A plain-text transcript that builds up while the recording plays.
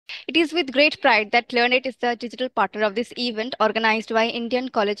It is with great pride that LearnIt is the digital partner of this event organized by Indian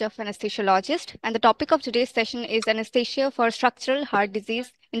College of Anesthesiologists. And the topic of today's session is anesthesia for structural heart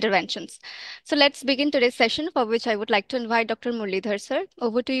disease interventions. So let's begin today's session, for which I would like to invite Dr. Murlidhar, sir.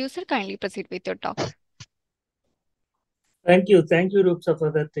 Over to you, sir. Kindly proceed with your talk. Thank you, Rupsa, for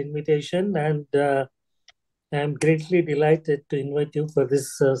that invitation. And I'm greatly delighted to invite you for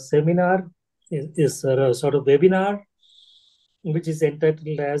this seminar, is a sort of webinar, which is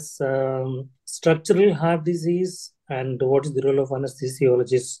entitled as Structural Heart Disease and What is the Role of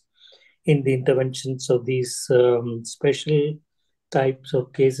Anesthesiologists in the Interventions of these special types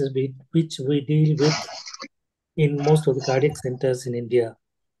of cases which we deal with in most of the cardiac centers in India.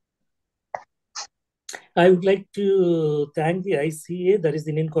 I would like to thank the ICA, that is the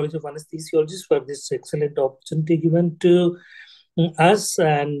Indian College of Anesthesiologists, for this excellent opportunity given to us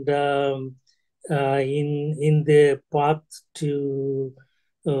and in the path to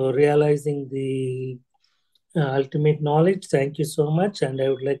realizing the ultimate knowledge. Thank you so much. And I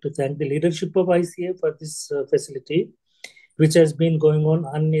would like to thank the leadership of ICA for this facility, which has been going on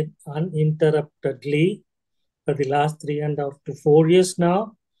uninterruptedly for the last 3.5 to 4 years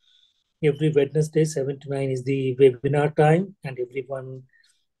now. Every Wednesday, 7 to 9 is the webinar time, and everyone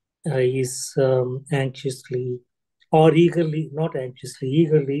is anxiously or eagerly, not anxiously,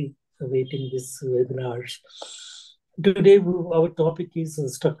 eagerly awaiting these webinars. Today, our topic is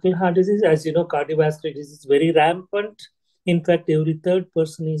structural heart disease. As you know, cardiovascular disease is very rampant. In fact, every third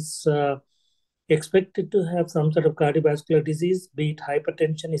person is expected to have some sort of cardiovascular disease, be it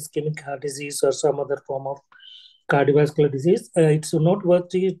hypertension, ischemic heart disease, or some other form of cardiovascular disease. It's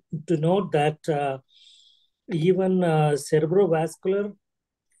noteworthy to note that even cerebrovascular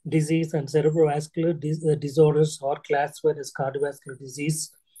disease and cerebrovascular disorders are classified as cardiovascular disease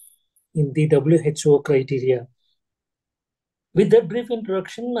in the WHO criteria. With that brief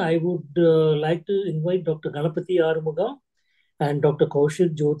introduction, I would like to invite Dr. Ganapathy Arumugam and Dr.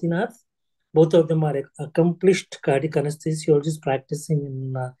 Kaushik Jyotinath. Both of them are accomplished cardiac anesthesiologists practicing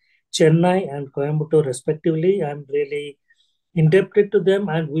in Chennai and Coimbatore respectively. I'm really indebted to them.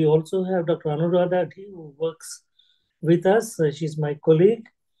 And we also have Dr. Anuradha, who works with us. She's my colleague.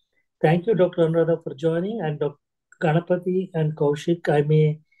 Thank you, Dr. Anuradha, for joining. And Dr. Ganapathy and Kaushik, I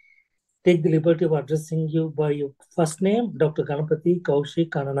may take the liberty of addressing you by your first name, Dr. Ganapathy,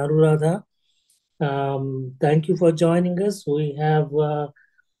 Kaushik, and Anuradha. Thank you for joining us. We have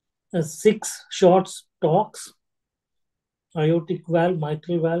 6 short talks: aortic valve,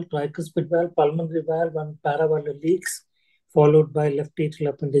 mitral valve, tricuspid valve, pulmonary valve, and paravalvular leaks, followed by left atrial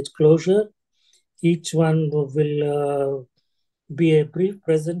appendage closure. Each one will be a brief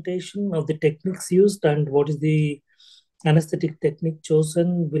presentation of the techniques used, and what is the anesthetic technique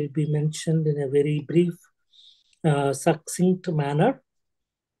chosen will be mentioned in a very brief, succinct manner.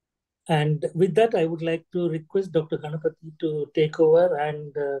 And with that, I would like to request Dr. Ganapathy to take over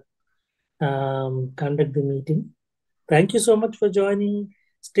and conduct the meeting. Thank you so much for joining.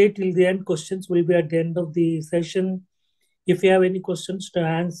 Stay till the end. Questions will be at the end of the session. If you have any questions to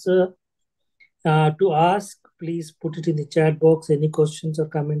answer, to ask, please put it in the chat box. Any questions or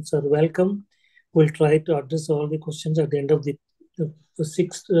comments are welcome. We'll try to address all the questions at the end of the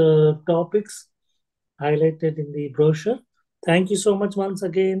 6 topics highlighted in the brochure. Thank you so much once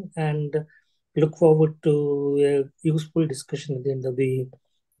again, and look forward to a useful discussion at the end of the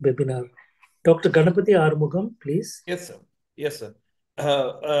webinar. Dr. Ganapathy Arumugam, please. Yes, sir. Yes, sir.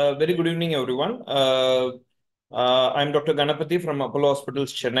 Very good evening, everyone. I'm Dr. Ganapathy from Apollo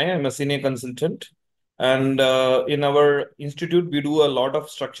Hospitals, Chennai. I'm a senior consultant. And in our institute, we do a lot of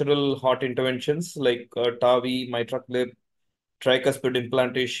structural heart interventions like TAVI, MitraClip, tricuspid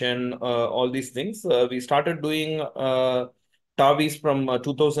implantation, all these things. We started doing TAVIs from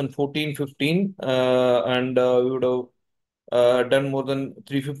 2014-15, and we would have done more than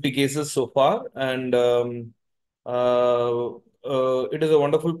 350 cases so far. And it is a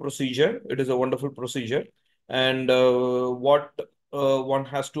wonderful procedure. It is a wonderful procedure. And what one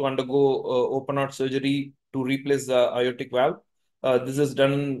has to undergo open heart surgery to replace the aortic valve. This is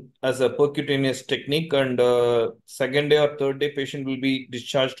done as a percutaneous technique, and second day or third day patient will be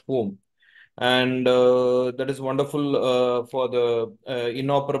discharged home. And that is wonderful for the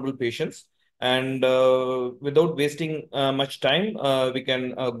inoperable patients. And without wasting much time, we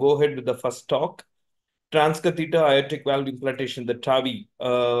can go ahead with the first talk. Transcatheter aortic valve implantation, the TAVI,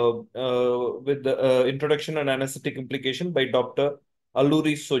 with the introduction and anesthetic implication by Dr.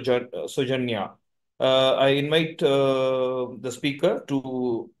 Alluri Sojanya. I invite the speaker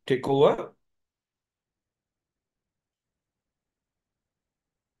to take over.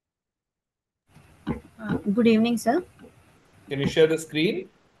 Good evening, sir. Can you share the screen?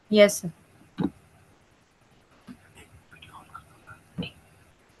 Yes, sir.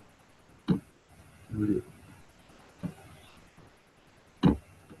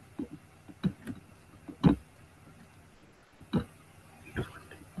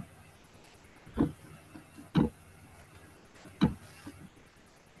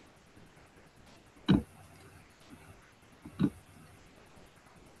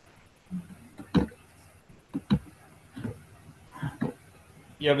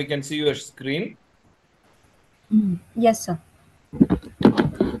 Yeah, we can see your screen. Yes, sir.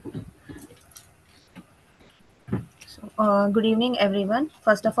 Good evening, everyone.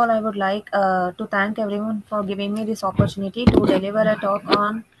 First of all, I would like to thank everyone for giving me this opportunity to deliver a talk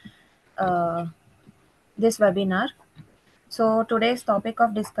on uh, this webinar. So, today's topic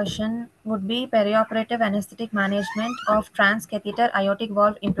of discussion would be perioperative anesthetic management of transcatheter aortic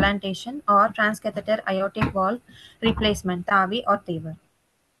valve implantation or transcatheter aortic valve replacement, TAVI or TAVR.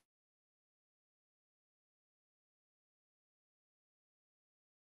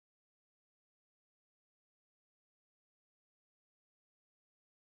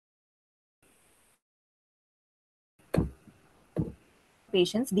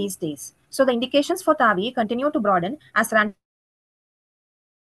 Patients these days. So the indications for TAVI continue to broaden as randomized evidence for the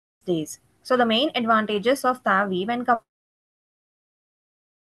patients these days. So the main advantages of TAVI when compared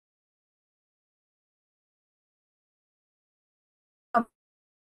to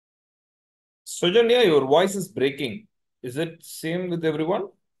surgical AVR. Sojanya, your voice is breaking. Is it same with everyone?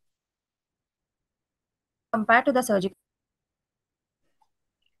 When compared to the surgical.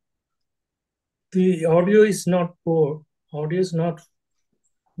 The audio is not poor. Audio is not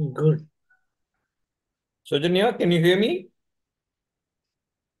good. Sojanya, can you hear me?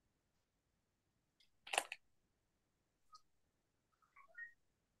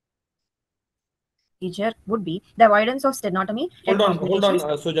 Procedure would be the avoidance of sternotomy and Hold on, complications.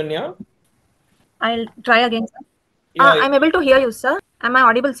 Sojanya. I'll try again, sir. Yeah, I'm able to hear you, sir. Am I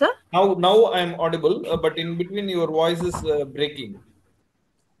audible, sir? now I'm audible, but in between your voice is breaking.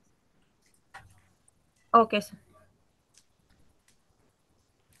 Okay, sir.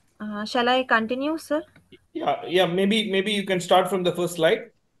 Shall I continue, sir? Yeah, maybe you can start from the first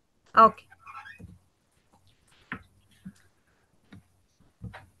slide. Okay.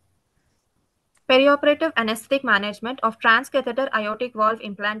 Perioperative anesthetic management of transcatheter aortic valve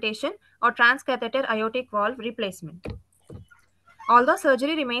implantation or transcatheter aortic valve replacement. Although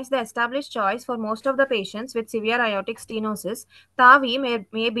surgery remains the established choice for most of the patients with severe aortic stenosis, TAVI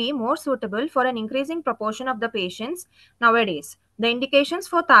may be more suitable for an increasing proportion of the patients nowadays. The indications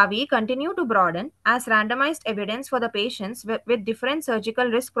for TAVI continue to broaden as randomized evidence for the patients with different surgical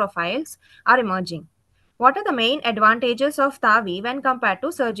risk profiles are emerging. What are the main advantages of TAVI when compared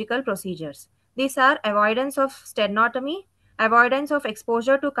to surgical procedures? These are avoidance of sternotomy, avoidance of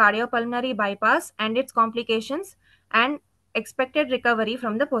exposure to cardiopulmonary bypass and its complications, and expected recovery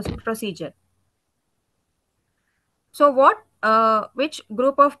from the procedure. So, which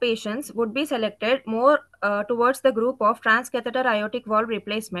group of patients would be selected more towards the group of transcatheter aortic valve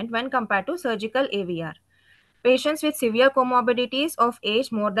replacement when compared to surgical AVR? Patients with severe comorbidities of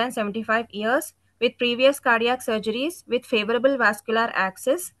age more than 75 years, with previous cardiac surgeries, with favorable vascular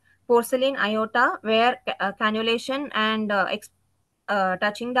access, porcelain aorta, where cannulation and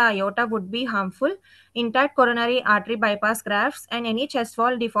touching the aorta would be harmful, intact coronary artery bypass grafts, and any chest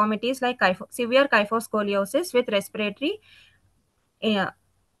wall deformities like severe kyphoscoliosis with respiratory uh,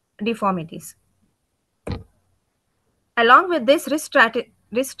 deformities. Along with this, risk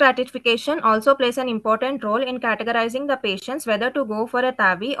stratification also plays an important role in categorizing the patients whether to go for a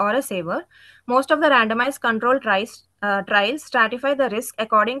TAVI or a SAVR. Most of the randomized controlled trials stratify the risk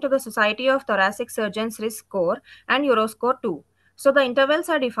according to the Society of Thoracic Surgeons risk score and Euroscore 2. So the intervals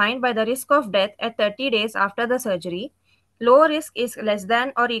are defined by the risk of death at 30 days after the surgery. Low risk is less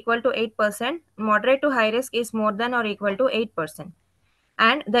than or equal to 8%, moderate to high risk is more than or equal to 8%.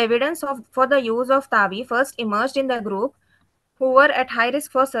 And the evidence for the use of TAVI first emerged in the group who were at high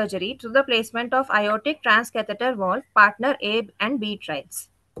risk for surgery to the placement of aortic transcatheter valve partner A and B trials.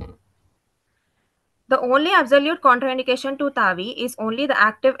 The only absolute contraindication to TAVI is only the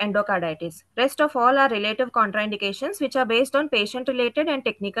active endocarditis. Rest of all are relative contraindications which are based on patient-related and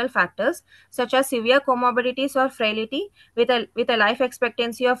technical factors such as severe comorbidities or frailty with a life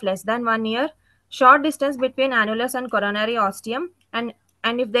expectancy of less than 1 year, short distance between annulus and coronary ostium, and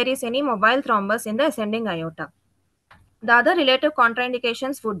if there is any mobile thrombus in the ascending aorta. The other relative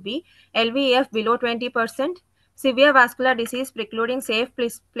contraindications would be LVEF below 20%, severe vascular disease precluding safe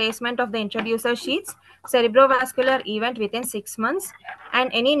placement of the introducer sheaths, cerebrovascular event within 6 months,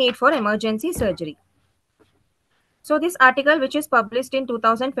 and any need for emergency surgery. So this article, which is published in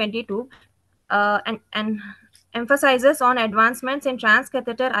 2022, and emphasizes on advancements in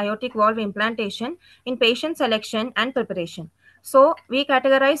transcatheter aortic valve implantation in patient selection and preparation. So we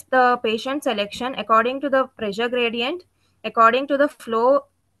categorize the patient selection according to the pressure gradient, according to the flow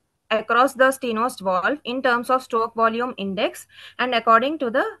across the stenosed valve in terms of stroke volume index, and according to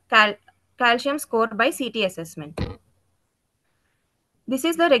the calcium score by CT assessment. This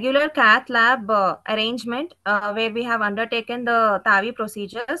is the regular cath lab arrangement where we have undertaken the TAVI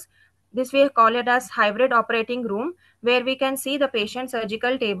procedures. This we call it as hybrid operating room, where we can see the patient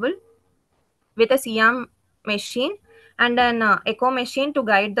surgical table with a CM machine and an echo machine to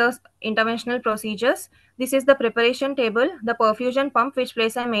guide the interventional procedures. This is the preparation table, the perfusion pump, which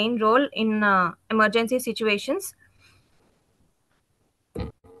plays a main role in emergency situations.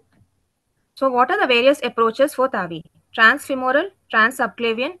 So what are the various approaches for TAVI? Transfemoral,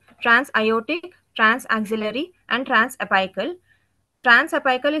 transsubclavian, transaortic, transaxillary, and transapical.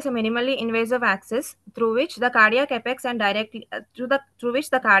 Transapical is a minimally invasive access through which the cardiac apex and directly through which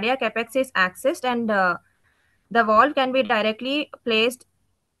the cardiac apex is accessed, and the valve can be directly placed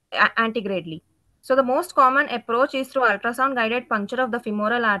antegradally. So the most common approach is through ultrasound guided puncture of the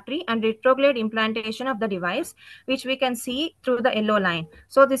femoral artery and retrograde implantation of the device, which we can see through the yellow line.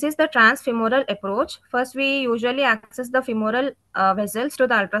 So this is the transfemoral approach. First, we usually access the femoral vessels through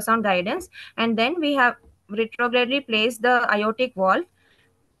the ultrasound guidance, and then we have retrogradely placed the aortic valve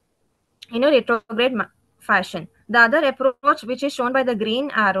in a retrograde fashion. The other approach, which is shown by the green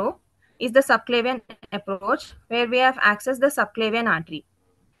arrow, is the subclavian approach, where we have accessed the subclavian artery.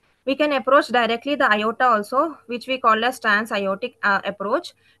 We can approach directly the aorta also, which we call as transaortic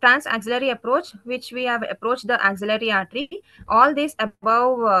approach, transaxillary approach, which we have approached the axillary artery. All these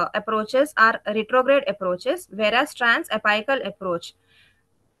above approaches are retrograde approaches, whereas transapical approach,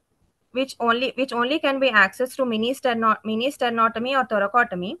 which only can be accessed through mini sternotomy or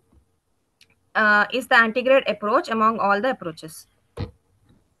thoracotomy, is the antegrade approach among all the approaches.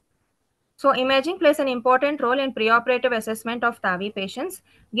 So imaging plays an important role in preoperative assessment of TAVI patients.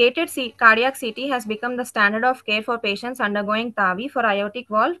 Gated cardiac CT has become the standard of care for patients undergoing TAVI for aortic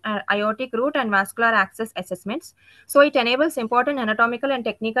valve, aortic root, and vascular access assessments. So it enables important anatomical and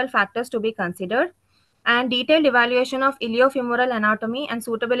technical factors to be considered, and detailed evaluation of iliofemoral anatomy and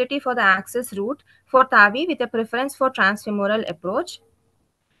suitability for the access route for TAVI with a preference for transfemoral approach,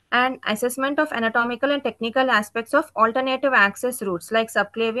 and assessment of anatomical and technical aspects of alternative access routes like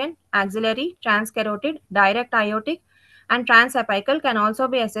subclavian, axillary, transcarotid, direct aortic, and transapical can also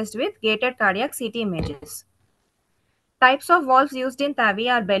be assessed with gated cardiac CT images. Types of valves used in TAVI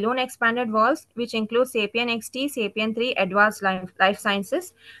are balloon expanded valves, which include Sapien XT, Sapien 3, Advanced Life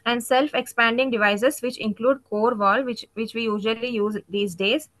Sciences, and self-expanding devices, which include core valve, which we usually use these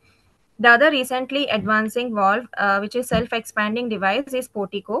days. The other recently advancing valve, which is self-expanding device, is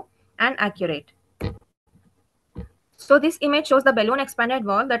Portico and Accurate. So this image shows the balloon expanded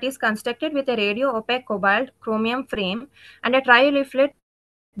valve that is constructed with a radio-opaque cobalt chromium frame and a tri-leaflet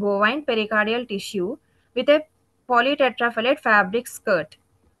bovine pericardial tissue with a polytetrafilate fabric skirt.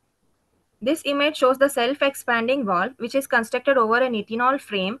 This image shows the self-expanding valve, which is constructed over a nitinol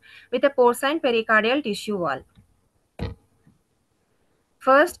frame with a porcine pericardial tissue wall.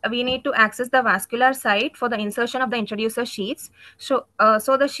 First, we need to access the vascular site for the insertion of the introducer sheaths. So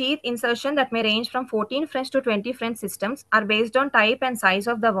the sheath insertion that may range from 14 French to 20 French systems are based on type and size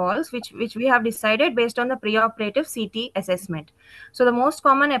of the valves, which we have decided based on the preoperative CT assessment. So the most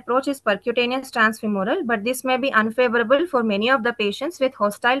common approach is percutaneous transfemoral, but this may be unfavorable for many of the patients with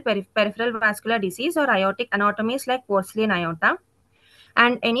hostile peripheral vascular disease or aortic anatomies like porcelain aorta.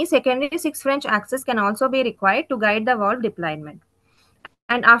 And any secondary 6 French access can also be required to guide the valve deployment.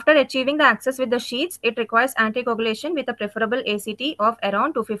 And after achieving the access with the sheaths, it requires anticoagulation with a preferable ACT of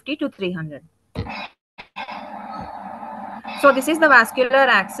around 250 to 300. So this is the vascular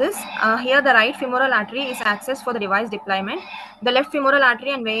axis. Here the right femoral artery is accessed for the device deployment. The left femoral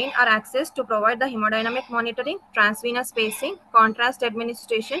artery and vein are accessed to provide the hemodynamic monitoring, transvenous spacing, contrast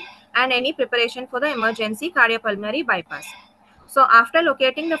administration, and any preparation for the emergency cardiopulmonary bypass. So after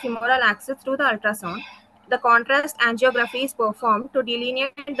locating the femoral axis through the ultrasound, the contrast angiography is performed to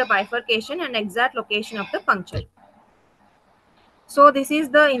delineate the bifurcation and exact location of the puncture. So this is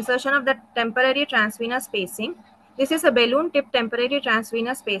the insertion of the temporary transvenous spacing. This is a balloon tip temporary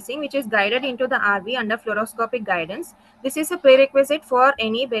transvenous spacing which is guided into the RV under fluoroscopic guidance. This is a prerequisite for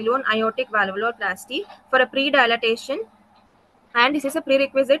any balloon aortic valvuloplasty for a pre-dilatation, and this is a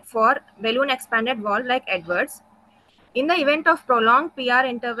prerequisite for balloon expanded valve like Edwards. In the event of prolonged PR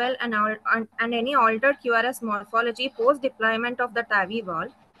interval and any altered QRS morphology post-deployment of the TAVI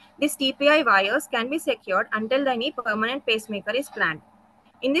valve, These TPI wires can be secured until any permanent pacemaker is planned.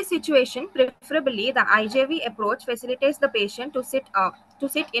 In this situation, preferably the IJV approach facilitates the patient to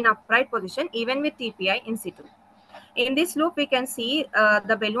sit in upright position even with TPI in situ. In this loop, we can see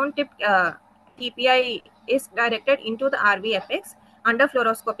the balloon tip TPI is directed into the RV apex under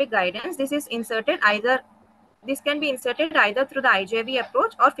fluoroscopic guidance. This can be inserted either through the IJV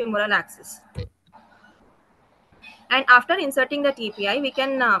approach or femoral axis. And after inserting the TPI, we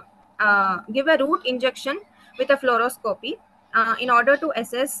can give a root injection with a fluoroscopy in order to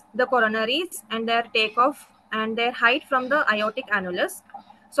assess the coronaries and their takeoff and their height from the aortic annulus.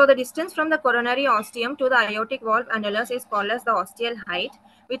 So the distance from the coronary ostium to the aortic valve annulus is called as the ostial height,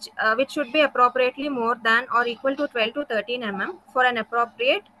 which should be appropriately more than or equal to 12 to 13 mm for an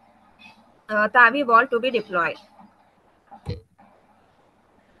appropriate TAVI valve to be deployed.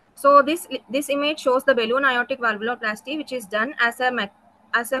 So this image shows the balloon aortic valvuloplasty, which is done as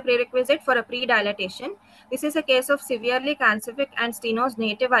a prerequisite for a pre-dilatation. This is a case of severely calcific and stenosed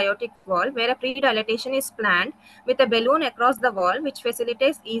native aortic valve, where a pre-dilatation is planned with a balloon across the valve, which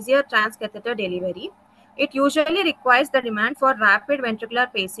facilitates easier transcatheter delivery. It usually requires the demand for rapid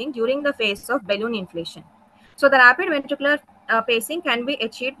ventricular pacing during the phase of balloon inflation. So the rapid ventricular pacing can be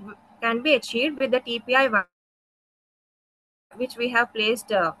achieved with the TPI valve, which we have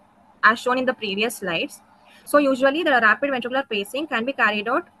placed as shown in the previous slides. So usually the rapid ventricular pacing can be carried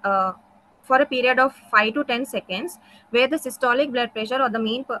out for a period of 5 to 10 seconds, where the systolic blood pressure or the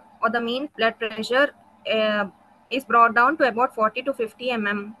mean blood pressure is brought down to about 40 to 50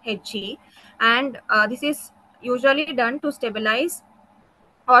 mmHg, and this is usually done to stabilize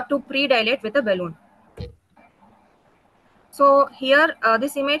or to pre-dilate with a balloon. So here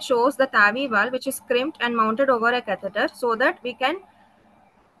this image shows the TAVI valve, which is crimped and mounted over a catheter, so that we can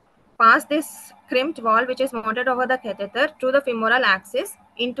pass this crimped valve, which is mounted over the catheter, to the femoral axis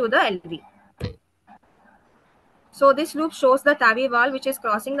into the LV. So this loop shows the TAVI valve, which is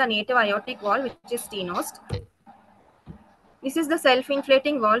crossing the native aortic valve, which is stenosed. This is the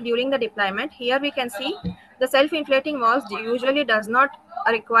self-inflating valve during the deployment. Here we can see the self-inflating valve usually does not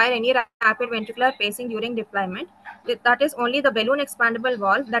require any rapid ventricular pacing during deployment. That is only the balloon expandable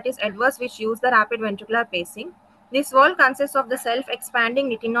valve, that is adverse, which use the rapid ventricular pacing. This valve consists of the self-expanding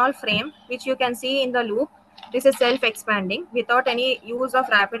nitinol frame, which you can see in the loop. This is self-expanding without any use of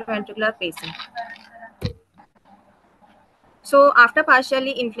rapid ventricular pacing. So after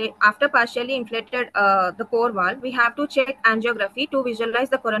partially inflated the core valve, we have to check angiography to visualize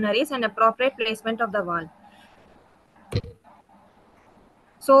the coronaries and appropriate placement of the valve.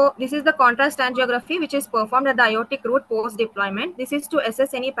 So this is the contrast angiography, which is performed at the aortic root post deployment. This is to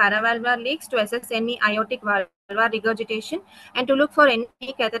assess any paravalvular leaks, to assess any aortic valvular regurgitation, and to look for any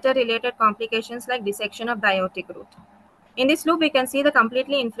catheter related complications like dissection of the aortic root. In this loop, we can see the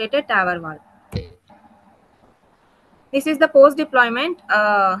completely inflated TAVR valve. This is the post-deployment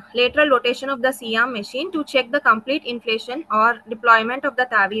lateral rotation of the C-arm machine to check the complete inflation or deployment of the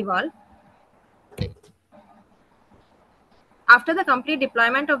TAVI valve. After the complete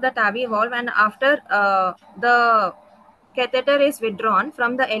deployment of the TAVI valve and after the catheter is withdrawn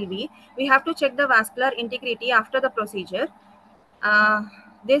from the LV, we have to check the vascular integrity after the procedure.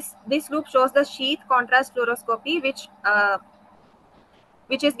 This loop shows the sheath contrast fluoroscopy,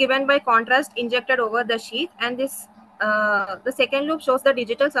 which is given by contrast injected over the sheath, and the second loop shows the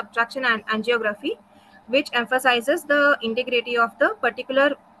digital subtraction and angiography, which emphasizes the integrity of the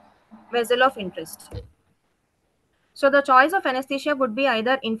particular vessel of interest. So the choice of anesthesia would be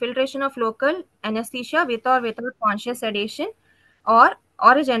either infiltration of local anesthesia with or without conscious sedation, or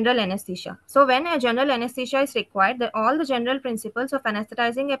a general anesthesia. So when a general anesthesia is required, all the general principles of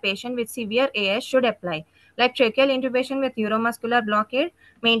anesthetizing a patient with severe AS should apply, like tracheal intubation with neuromuscular blockade,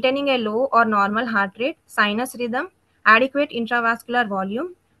 maintaining a low or normal heart rate, sinus rhythm, adequate intravascular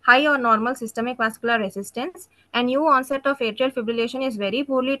volume, high or normal systemic vascular resistance, and new onset of atrial fibrillation is very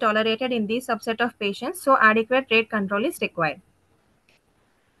poorly tolerated in this subset of patients, so adequate rate control is required.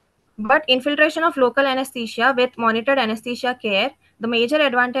 But infiltration of local anesthesia with monitored anesthesia care, the major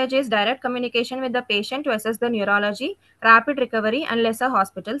advantage is direct communication with the patient to assess the neurology, rapid recovery, and lesser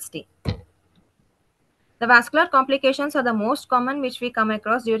hospital stay. The vascular complications are the most common which we come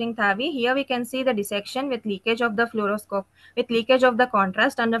across during TAVI. Here we can see the dissection with leakage of the fluoroscope, with leakage of the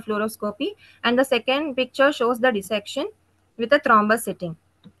contrast under fluoroscopy, and the second picture shows the dissection with a thrombus sitting.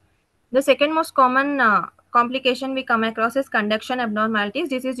 The second most common complication we come across is conduction abnormalities.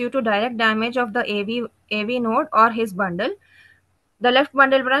 This is due to direct damage of the AV node or his bundle. The left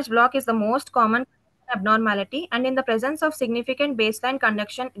bundle branch block is the most common abnormality, and in the presence of significant baseline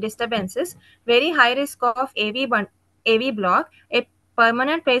conduction disturbances, very high risk of AV block, a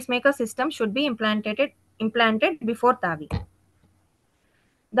Permanent pacemaker system should be implanted before TAVI.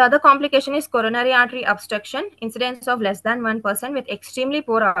 The other complication is coronary artery obstruction, incidence of less than 1% with extremely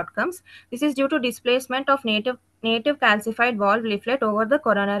poor outcomes. This is due to displacement of native calcified valve leaflet over the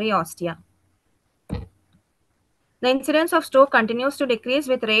coronary ostia. The incidence of stroke continues to decrease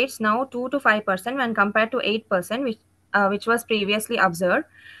with rates now 2 to 5% when compared to 8% which was previously observed.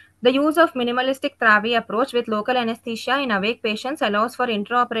 The use of minimalistic TRAVI approach with local anesthesia in awake patients allows for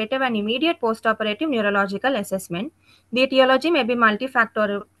intraoperative and immediate postoperative neurological assessment. The etiology may be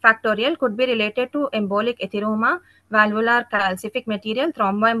multifactorial, could be related to embolic atheroma, valvular calcific material,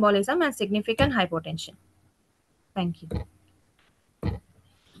 thromboembolism, and significant hypotension. Thank you.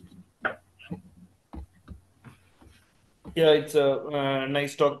 Yeah, it's a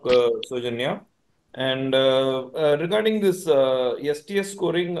nice talk, Sojanya. And regarding this STS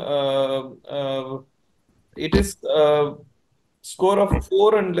scoring, it is score of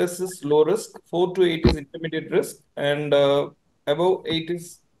 4 and less is low risk, 4 to 8 is intermediate risk, and above 8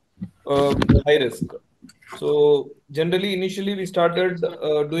 is high risk. So generally, initially we started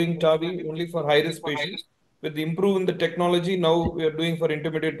doing TAVI only for high risk patients. With the improvement in the technology, now we are doing for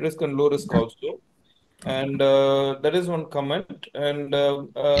intermediate risk and low risk also. And that is one comment. And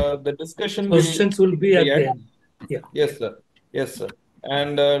the discussion Questions will be at the end. Yeah. Yes, sir. Yes, sir.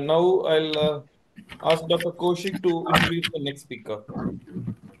 And now I'll ask Dr. Kaushik to introduce the next speaker.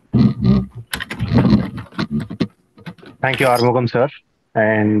 Thank you, Armugam, sir.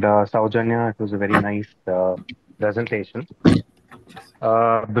 And Saujanya, it was a very nice presentation.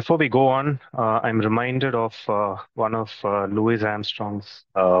 Before we go on, I'm reminded of one of Louis Armstrong's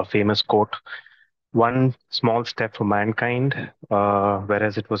famous quote, "One small step for mankind,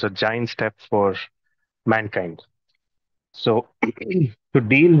 whereas it was a giant step for mankind." So to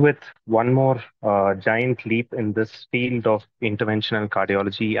deal with one more giant leap in this field of interventional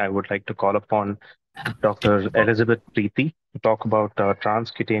cardiology, I would like to call upon Dr. Elizabeth Preeti to talk about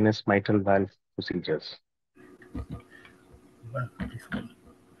transcutaneous mitral valve procedures.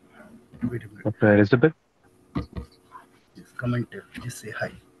 Wait a minute. Dr. Elizabeth? Just comment, just say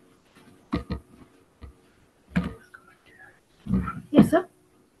hi. Yes, sir.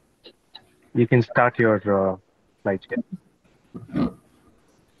 You can start your slide here.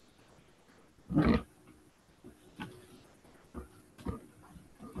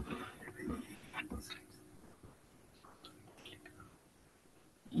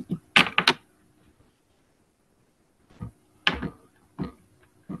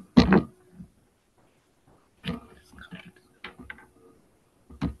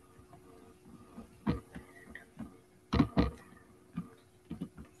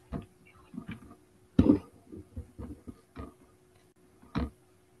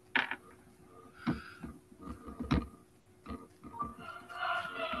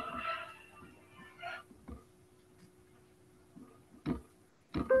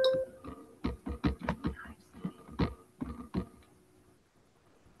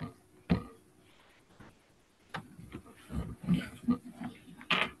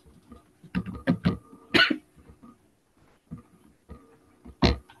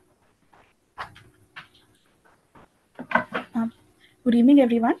 Good evening,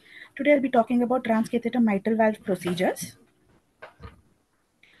 everyone. Today I'll be talking about transcatheter mitral valve procedures.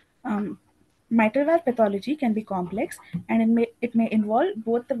 Mitral valve pathology can be complex, and it may involve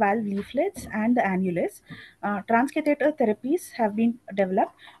both the valve leaflets and the annulus. Transcatheter therapies have been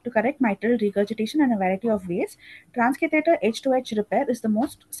developed to correct mitral regurgitation in a variety of ways. Transcatheter H2H repair is the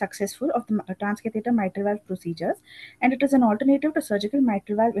most successful of the transcatheter mitral valve procedures, and it is an alternative to surgical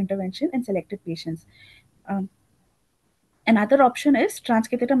mitral valve intervention in selected patients. Another option is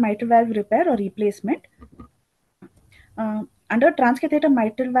transcatheter mitral valve repair or replacement. Under transcatheter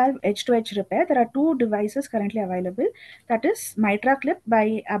mitral valve H2H repair, there are two devices currently available. That is Mitra Clip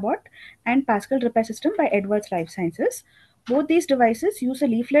by Abbott and Pascal Repair System by Edwards Life Sciences. Both these devices use a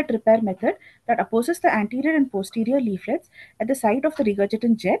leaflet repair method that opposes the anterior and posterior leaflets at the site of the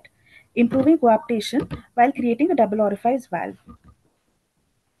regurgitant jet, improving coaptation while creating a double orifice valve.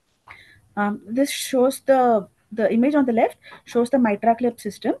 This shows the image on the left shows the Mitra Clip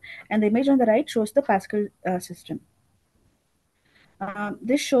system, and the image on the right shows the Pascal system.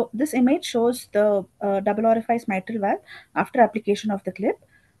 This image shows the double orifice mitral valve after application of the clip.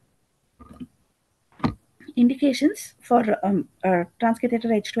 Indications for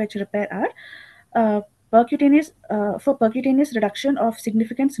transcatheter H2H repair are percutaneous reduction of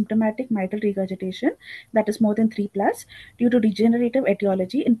significant symptomatic mitral regurgitation, that is more than 3+, due to degenerative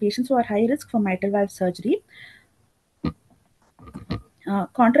etiology in patients who are high risk for mitral valve surgery.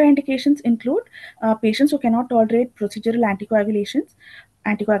 Contraindications include patients who cannot tolerate procedural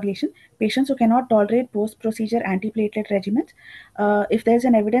anticoagulation, patients who cannot tolerate post-procedure antiplatelet regimens, if there is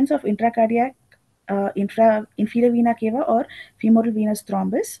an evidence of intracardiac inferior vena cava or femoral venous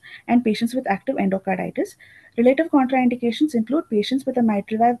thrombus, and patients with active endocarditis. Relative contraindications include patients with a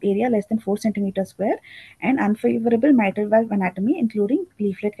mitral valve area less than 4 cm square and unfavorable mitral valve anatomy, including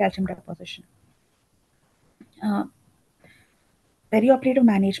leaflet calcium deposition. Perioperative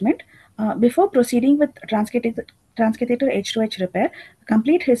management. Before proceeding with transcatheter H2H repair, a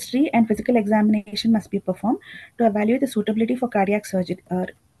complete history and physical examination must be performed to evaluate the suitability for cardiac surgery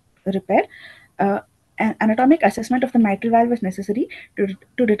repair. An anatomic assessment of the mitral valve is necessary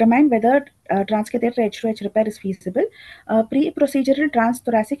to determine whether transcatheter H2H repair is feasible. Pre-procedural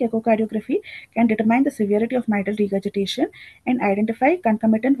transthoracic echocardiography can determine the severity of mitral regurgitation and identify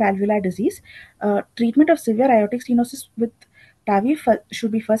concomitant valvular disease. Treatment of severe aortic stenosis with TAVI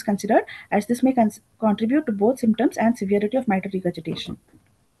should be first considered, as this may contribute to both symptoms and severity of mitral regurgitation.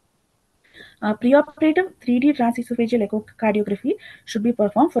 Preoperative 3D transesophageal echocardiography should be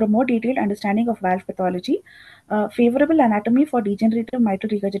performed for a more detailed understanding of valve pathology. Favorable anatomy for degenerative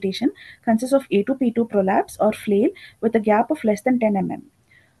mitral regurgitation consists of A2P2 prolapse or flail with a gap of less than 10 mm.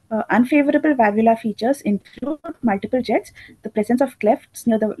 Unfavorable valvular features include multiple jets, the presence of clefts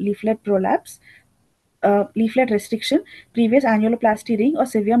near the leaflet prolapse, leaflet restriction, previous annuloplasty ring, or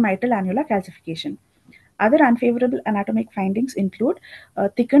severe mitral annular calcification. Other unfavorable anatomic findings include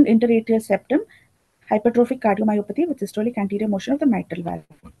thickened interatrial septum, hypertrophic cardiomyopathy with systolic anterior motion of the mitral valve.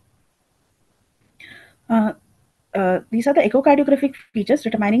 These are the echocardiographic features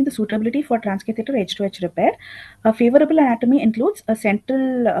determining the suitability for transcatheter H2H repair. Favorable anatomy includes a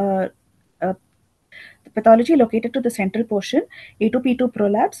central pathology located to the central portion, A2P2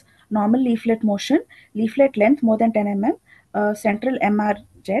 prolapse, normal leaflet motion, leaflet length more than 10 mm, central MR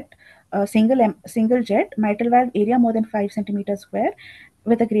jet, single jet, mitral valve area more than 5 cm square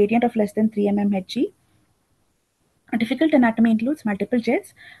with a gradient of less than 3 mm Hg. Difficult anatomy includes multiple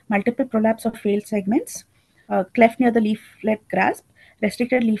jets, multiple prolapse of failed segments, cleft near the leaflet grasp,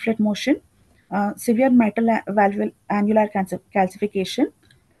 restricted leaflet motion, severe mitral valve annular calcification.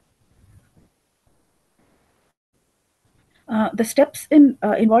 The steps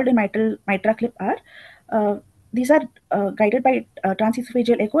involved in mitra clip are these are guided by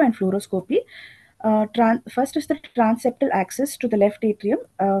transesophageal echo and fluoroscopy. First is the transseptal access to the left atrium,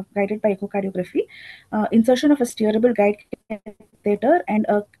 guided by echocardiography. Insertion of a steerable guide catheter and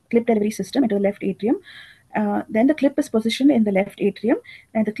a clip delivery system into the left atrium. Then the clip is positioned in the left atrium,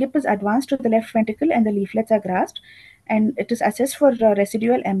 and the clip is advanced to the left ventricle, and the leaflets are grasped, and it is assessed for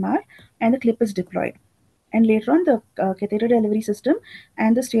residual MR, and the clip is deployed. And later on, the catheter delivery system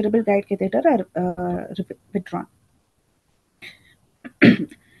and the steerable guide catheter are withdrawn.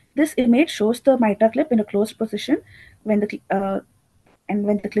 This image shows the mitra clip in a closed position when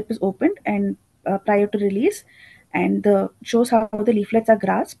the clip is opened and prior to release, and shows how the leaflets are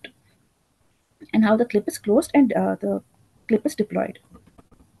grasped and how the clip is closed and the clip is deployed.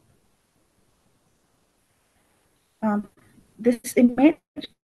 This image,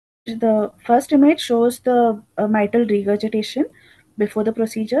 the first image shows the mitral regurgitation before the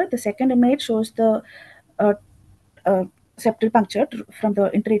procedure. The second image shows the septal puncture from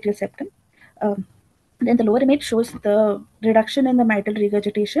the interatrial septum. Then the lower image shows the reduction in the mitral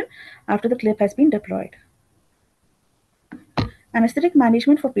regurgitation after the clip has been deployed. Anesthetic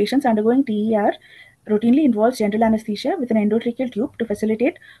management for patients undergoing TER routinely involves general anesthesia with an endotracheal tube to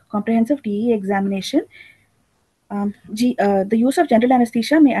facilitate comprehensive TE examination. The use of general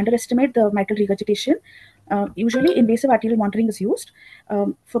anesthesia may underestimate the mitral regurgitation. Usually, invasive arterial monitoring is used.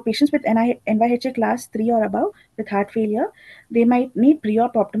 For patients with NYHA class 3 or above with heart failure, they might need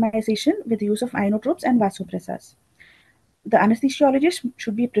pre-op optimization with the use of inotropes and vasopressors. The anesthesiologist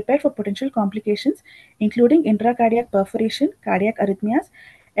should be prepared for potential complications, including intracardiac perforation, cardiac arrhythmias,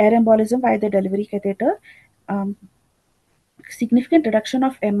 air embolism via the delivery catheter. Significant reduction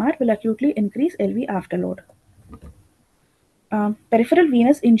of MR will acutely increase LV afterload. Peripheral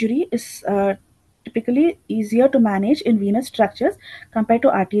venous injury is typically easier to manage in venous structures compared to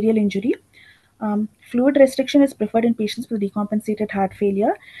arterial injury. Fluid restriction is preferred in patients with decompensated heart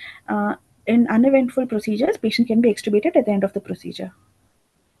failure. In uneventful procedures, patient can be extubated at the end of the procedure.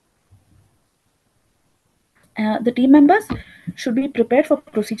 The team members should be prepared for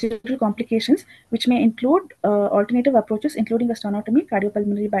procedural complications, which may include alternative approaches, including a sternotomy,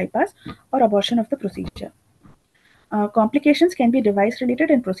 cardiopulmonary bypass, or abortion of the procedure. Complications can be device-related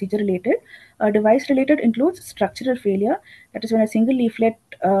and procedure-related. Device-related includes structural failure, that is when a single leaflet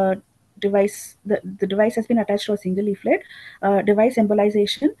device, the device has been attached to a single leaflet. Device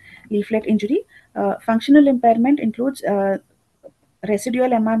embolization, leaflet injury. Functional impairment includes residual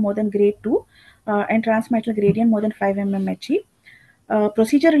MR more than grade 2 and transmitral gradient more than 5 mmHg.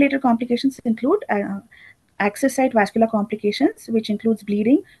 Procedure-related complications include access site vascular complications, which includes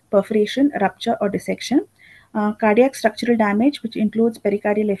bleeding, perforation, rupture, or dissection. Cardiac structural damage, which includes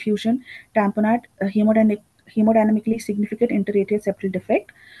pericardial effusion, tamponade, hemodynamically significant interatrial septal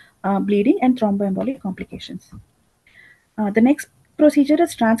defect, bleeding, and thromboembolic complications. The next procedure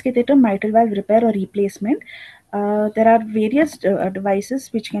is transcatheter mitral valve repair or replacement. There are various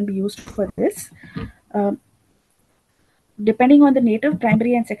devices which can be used for this. Depending on the native,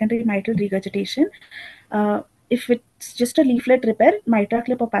 primary, and secondary mitral regurgitation, if it's just a leaflet repair, mitra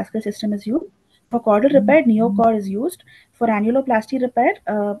clip or Pascal system is used. For caudal repair, neocord is used. For annuloplasty repair,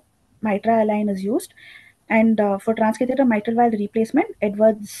 mitra align is used. And for transcatheter mitral valve replacement,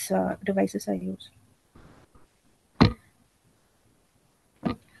 Edwards devices are used.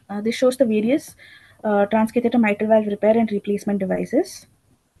 This shows the various transcatheter mitral valve repair and replacement devices.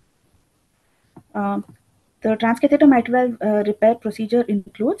 The transcatheter mitral valve repair procedure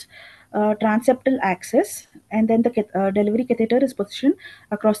includes transeptal access, and then the delivery catheter is positioned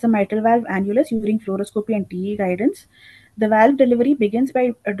across the mitral valve annulus using fluoroscopy and TE guidance. The valve delivery begins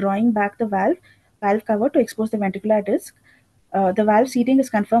by drawing back the valve cover to expose the ventricular disc. The valve seating is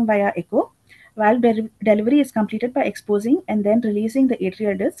confirmed via echo. Valve delivery is completed by exposing and then releasing the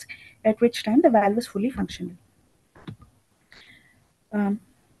atrial disc, at which time the valve is fully functional.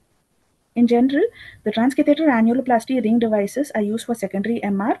 In general, the transcatheter annuloplasty ring devices are used for secondary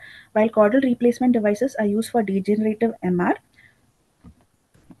MR, while caudal replacement devices are used for degenerative MR.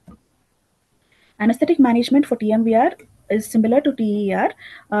 Anesthetic management for TMVR is similar to TER.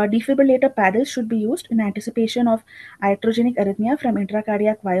 Defibrillator paddles should be used in anticipation of iatrogenic arrhythmia from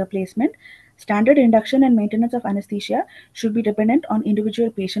intracardiac wire placement. Standard induction and maintenance of anesthesia should be dependent on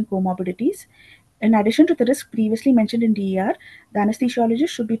individual patient comorbidities. In addition to the risk previously mentioned in DER, the anesthesiologist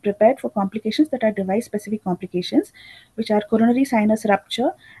should be prepared for complications that are device-specific complications, which are coronary sinus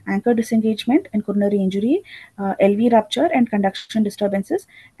rupture, anchor disengagement and coronary injury, LV rupture and conduction disturbances,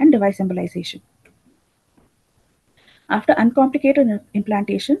 and device embolization. After uncomplicated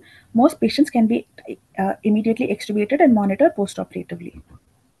implantation, most patients can be immediately extubated and monitored postoperatively.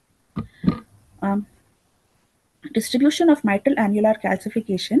 Distribution of mitral annular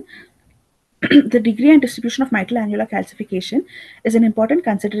calcification. The degree and distribution of mitral annular calcification is an important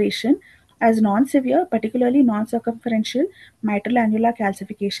consideration, as non-severe, particularly non-circumferential mitral annular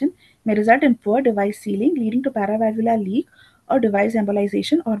calcification may result in poor device sealing, leading to paravalvular leak or device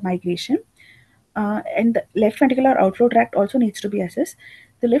embolization or migration. And the left ventricular outflow tract also needs to be assessed.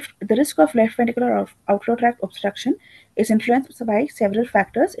 The risk of left ventricular outflow tract obstruction is influenced by several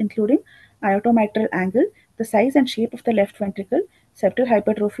factors, including iotomitral angle, the size and shape of the left ventricle, septal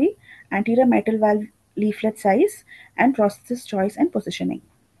hypertrophy, anterior mitral valve leaflet size, and prosthesis choice and positioning.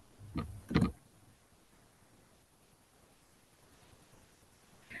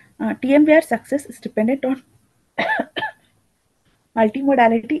 TMVR success is dependent on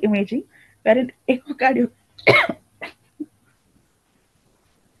multimodality imaging, wherein echocardiography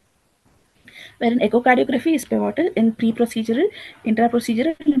is pivotal in pre-procedural,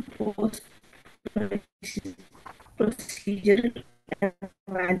 intra-procedural, and post-procedural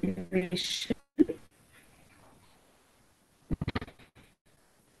evaluation.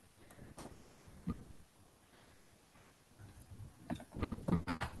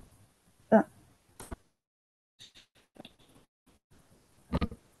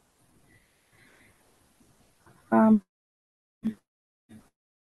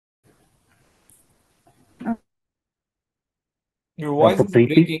 Your voice Dr. is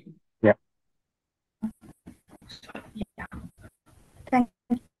Preeti? breaking. Yeah. Yeah. Thank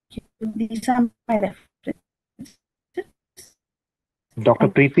you. These are my references. Dr.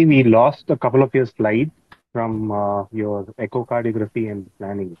 Preeti, we lost a couple of your slides from your echocardiography and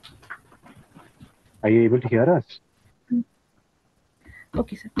planning. Are you able to hear us?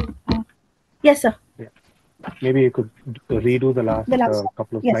 Okay, sir. Yes, sir. Yeah. Maybe you could redo the last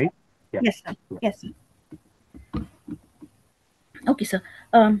couple of yes, slides. Yeah. Yes, sir. Yeah. Yes, sir. Okay, sir.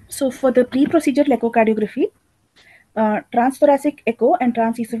 So for the pre-procedural echocardiography, transthoracic echo and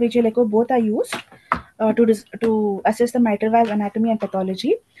transesophageal echo both are used to assess the mitral valve anatomy and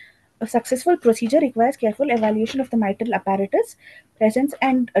pathology. A successful procedure requires careful evaluation of the mitral apparatus, presence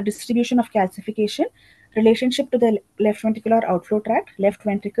and distribution of calcification, relationship to the left ventricular outflow tract, left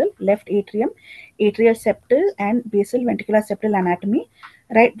ventricle, left atrium, atrial septal, and basal ventricular septal anatomy,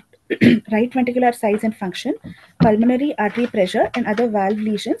 right right ventricular size and function, pulmonary artery pressure, and other valve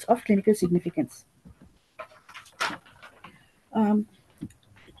lesions of clinical significance.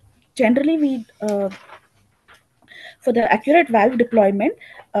 Generally, for the accurate valve deployment,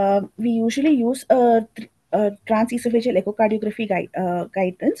 we usually use a transesophageal echocardiography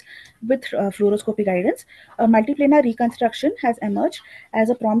guidance with fluoroscopy guidance. Multiplanar reconstruction has emerged as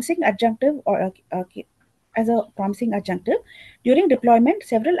a promising adjunctive During deployment,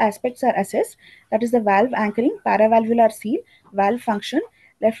 several aspects are assessed, that is the valve anchoring, paravalvular seal, valve function,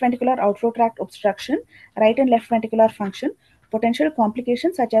 left ventricular outflow tract obstruction, right and left ventricular function, potential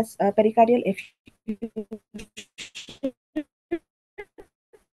complications such as pericardial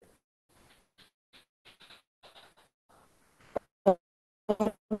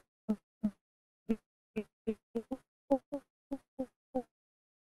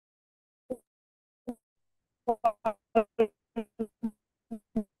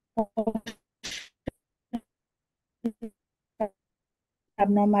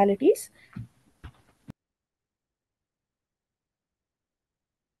abnormalities.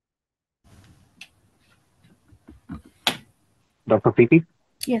 Dr. Preeti?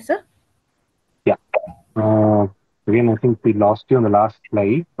 Yes, sir. Yeah. Again, I think we lost you on the last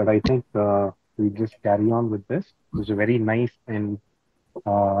slide, but I think we just carry on with this. It was a very nice and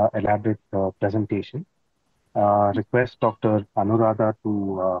elaborate presentation. Request Dr. Anuradha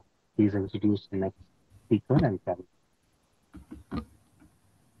to please introduce the next speaker and carry.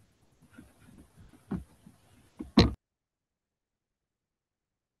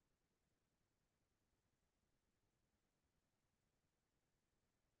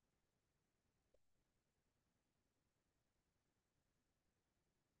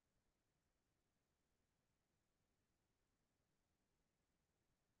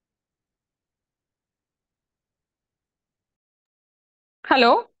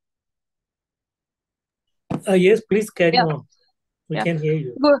 Hello. Yes, please carry Yeah. on. We Yeah. can hear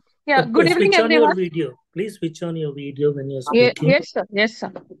you. Good. Yeah. Good evening, Switch on your everyone. video. Please switch on your video when you're Yeah, speaking. yes, sir. Yes,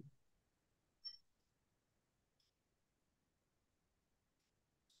 sir.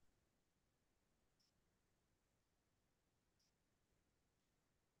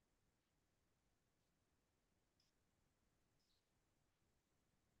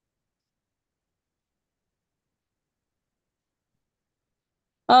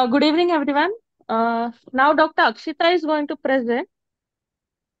 Good evening, everyone. Now Dr. Akshita is going to present.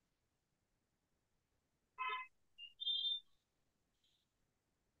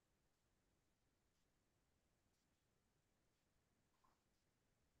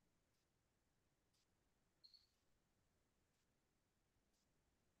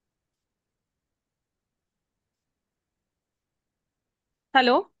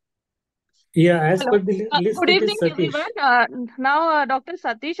 Hello. Yeah, as Hello. per the list, Good it is evening, Satish. everyone. Now Dr.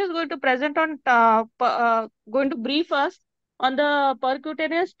 Satish is going to present on, going to brief us on the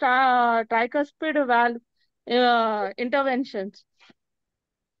percutaneous tricuspid valve interventions.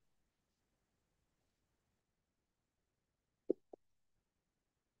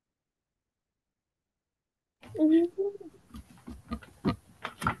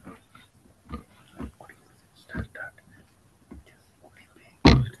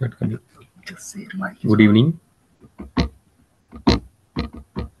 Good evening.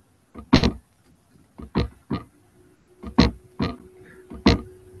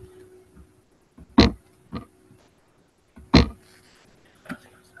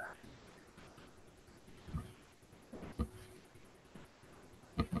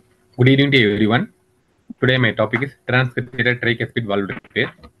 Good evening to everyone. Today my topic is transcatheter tricuspid valve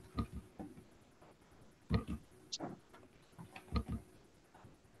repair.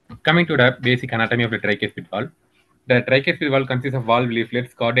 Coming to the basic anatomy of the tricuspid valve. The tricuspid valve consists of valve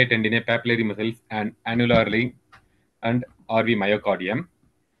leaflets, chordae tendineae, papillary muscles, and annularly and RV myocardium.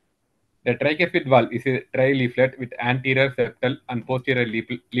 The tricuspid valve is a tri-leaflet with anterior septal and posterior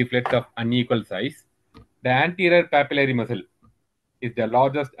leaflets of unequal size. The anterior papillary muscle is the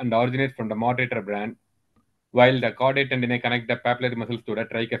largest and originates from the moderator band, while the chordae tendineae connect the papillary muscles to the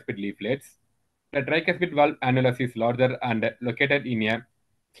tricuspid leaflets. The tricuspid valve annulus is larger and located in a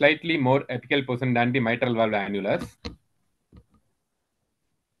slightly more apical position than the mitral valve annulus.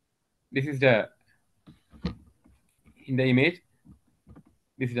 This is in the image.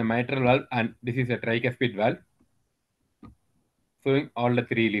 This is a mitral valve and this is a tricuspid valve, showing all the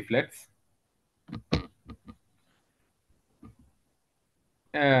three leaflets.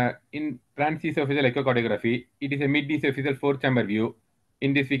 In transesophageal echocardiography, it is a mid-esophageal four-chamber view.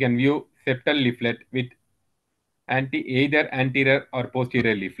 In this, we can view septal leaflet with either anterior or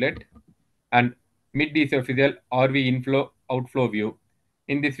posterior leaflet, and mid-esophageal RV inflow-outflow view.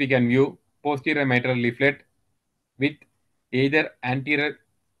 In this, we can view posterior mitral leaflet with either anterior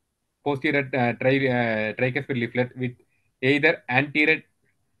posterior tricuspid leaflet with either anterior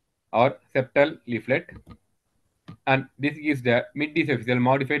or septal leaflet, and this gives the mid-diaphyseal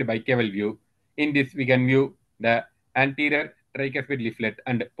modified bicaval view. In this, we can view the anterior tricuspid leaflet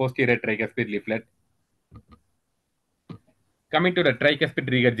and posterior tricuspid leaflet. Coming to the tricuspid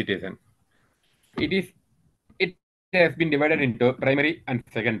regurgitation, it has been divided into primary and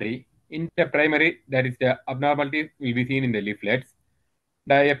secondary. In the primary, that is the abnormality will be seen in the leaflets.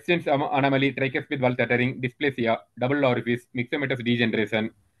 The Epstein's anomaly, tricuspid valve tethering, dysplasia, double orifice, myxomatous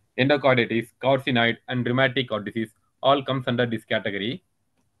degeneration, endocarditis, carcinoid, and rheumatic heart disease all comes under this category.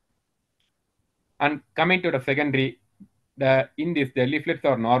 And coming to the secondary, in this the leaflets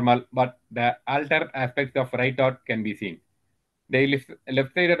are normal, but the altered aspects of right heart can be seen. The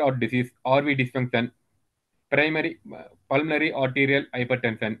left-sided heart disease, RV dysfunction, primary pulmonary arterial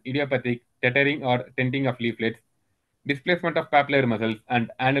hypertension, idiopathic tethering or tenting of leaflets, displacement of papillary muscles, and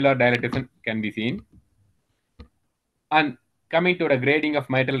annular dilatation can be seen. And coming to the grading of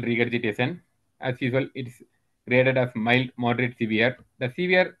mitral regurgitation, as usual, it is graded as mild, moderate, severe. The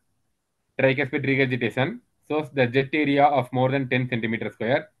severe tricuspid regurgitation shows the jet area of more than 10 centimeter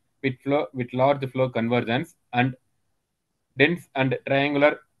square with large flow convergence and dense and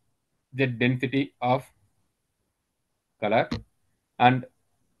triangular jet density of color, and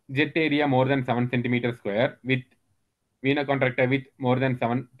jet area more than 7 centimeter square with vena contracta with more than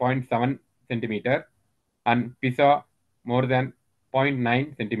 7.7 centimeter and pisa more than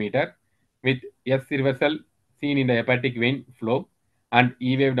 0.9 centimeter with S reversal seen in the hepatic vein flow and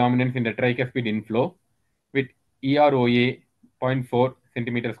E wave dominance in the tricuspid inflow with EROA 0.4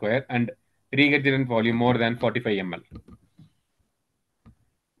 centimeter square and regurgitant volume more than 45 ml.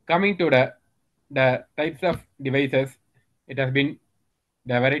 Coming to the types of devices, it has been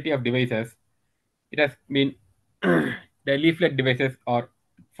the variety of devices. It has been the leaflet devices are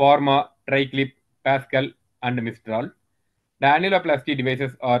Forma, Triclip, Pascal, and Mistral. The annuloplasty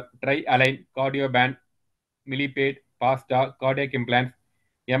devices are Tri-Align, Cardioband, Millipede, Pasta, cardiac implants,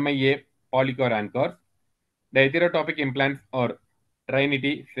 MIA, Polycor anchors. The heterotopic implants are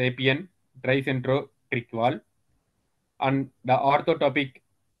Trinity, Sapien, Tricentro, Tricval, and the orthotopic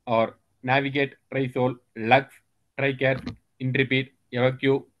are Navigate, Trisol, Lux, Tricare, Intrepid,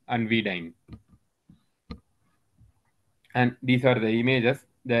 Evacu, and Vidine. And these are the images.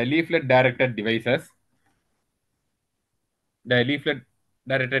 The leaflet directed devices. The leaflet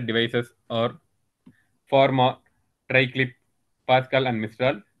directed devices are Forma, Triclip, Pascal, and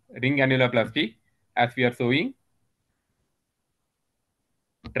Mistral. Ring annuloplasty, as we are showing.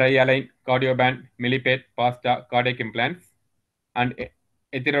 Tri-Align, Cardioband, Millipede, Pasta, cardiac implants, and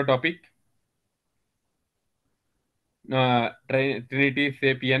heterotopic, Trinity,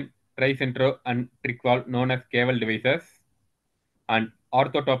 Sapien, Tricentro, and Tricval, known as Caval devices, and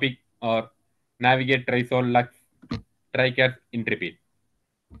orthotopic or Navigate, Trisol, Lux, Tricare, Intrepid.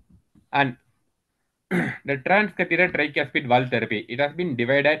 And the transcatheter tricuspid valve therapy, it has been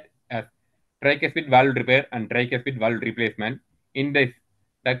divided as tricuspid valve repair and tricuspid valve replacement. In this,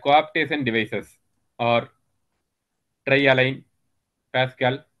 the coaptation devices are Tri-Align,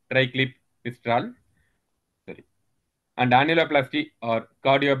 Pascal, Triclip, Mistral, and annuloplasty or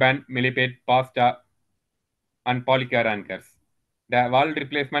Cardioband, Millipede, Pasta, and Polycar anchors. The valve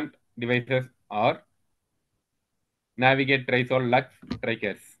replacement devices are Navigate, Trisol, Lux,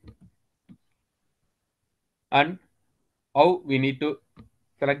 Tricares. And how we need to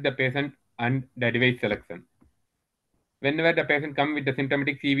select the patient and the device selection. Whenever the patient comes with the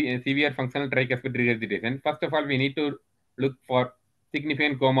symptomatic severe functional tricuspid regurgitation, first of all, we need to look for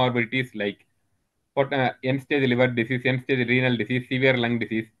significant comorbidities like end-stage liver disease, end-stage renal disease, severe lung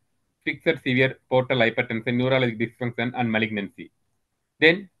disease, fixed severe portal hypertension, neurologic dysfunction, and malignancy.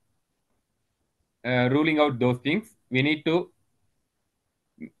 Then, ruling out those things, we need to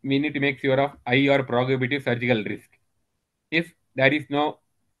make sure of high or prohibitive surgical risk. If there is no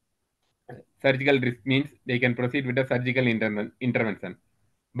surgical risk, means they can proceed with a surgical intervention.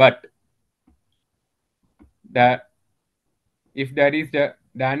 But if there is the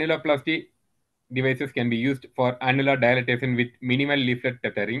annuloplasty devices can be used for annular dilatation with minimal leaflet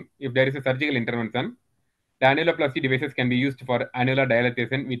tethering. If there is a surgical intervention, the annuloplasty devices can be used for annular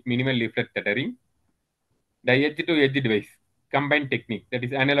dilatation with minimal leaflet tethering. The edge-to-edge device combined technique, that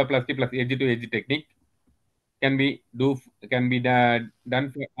is annuloplasty plus edge-to-edge technique, can be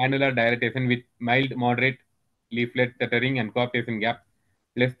done for annular dilatation with mild, moderate leaflet tethering and coaptation gap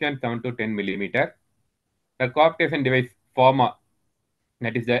less than 7 to 10 millimeter. The coaptation device Forma,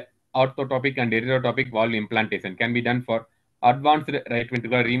 that is the orthotopic and heterotopic valve implantation, can be done for advanced right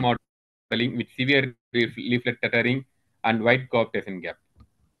ventricular remodeling with severe leaflet tearing and wide coaptation gap.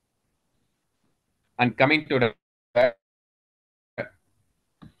 And coming to the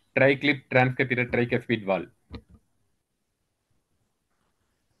triclip transcatheter tricuspid valve.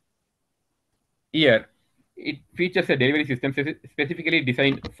 Here, it features a delivery system specifically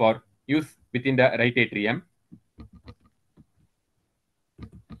designed for use within the right atrium.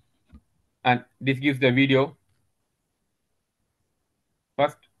 And this gives the video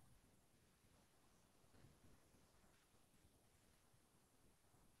first.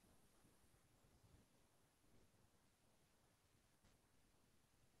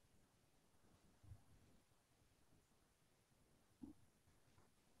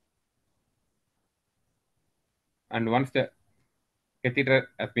 And once the catheter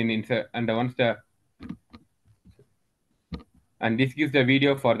has been inserted, and this gives the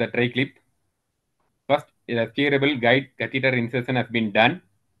video for the triclip. First, a steerable guide catheter insertion has been done.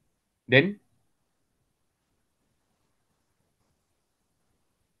 Then,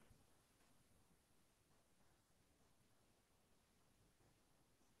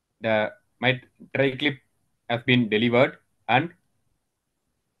 my triclip has been delivered and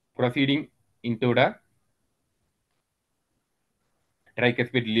proceeding into the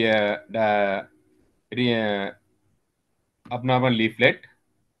tricuspid abnormal leaflet.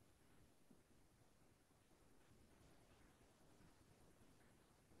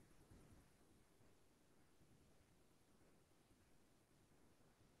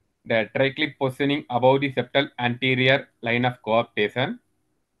 The triclip positioning above the septal anterior line of coaptation.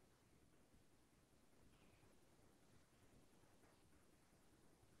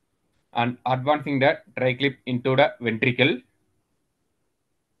 And advancing the triclip into the ventricle.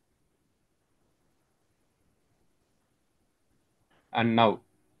 And now,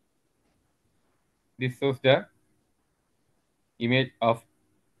 this shows the image of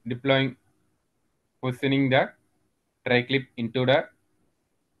positioning the triclip into the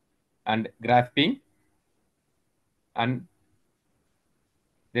and grasping, and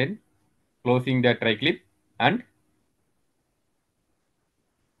then closing the triclip, and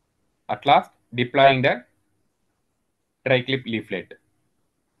at last deploying the triclip leaflet.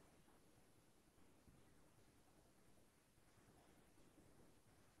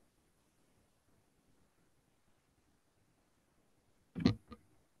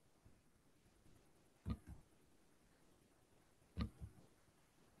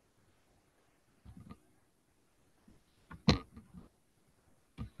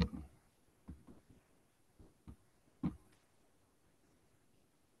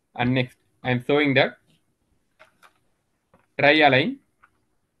 And next, I am showing the tri-align,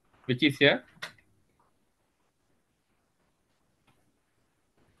 which is here.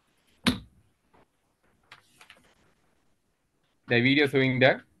 The video showing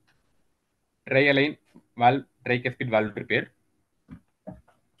the tri-align valve, tricuspid valve repair.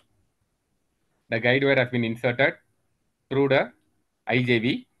 The guide wire has been inserted through the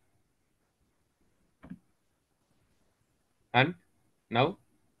IJV. And now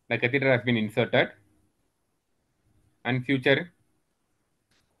the catheter has been inserted, and future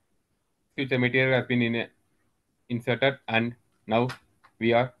material has been inserted, and now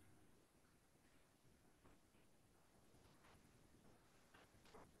we are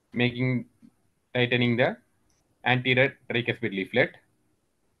tightening the anterior tricuspid leaflet.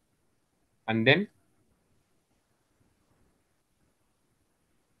 And then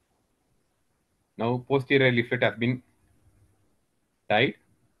now posterior leaflet has been tied,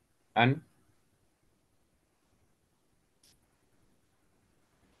 and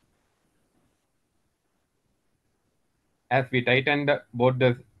as we tighten both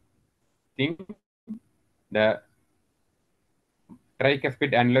the thing, the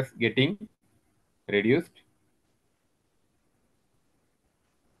tricuspid annulus getting reduced.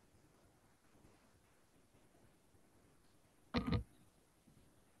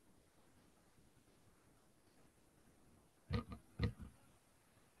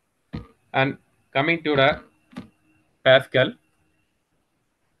 And coming to the Pascal,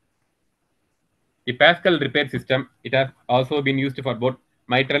 the Pascal repair system, it has also been used for both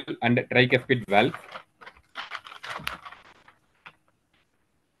mitral and tricuspid valve.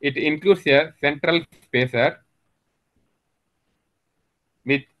 It includes a central spacer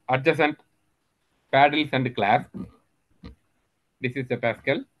with adjacent paddles and clasps. This is the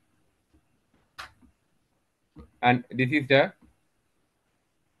Pascal, and this is the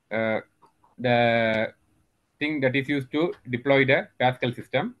thing that is used to deploy the Pascal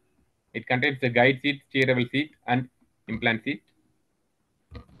system. It contains the guide seat, steerable seat, and implant seat.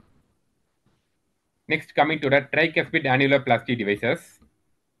 Next, coming to the tricuspid annuloplasty devices.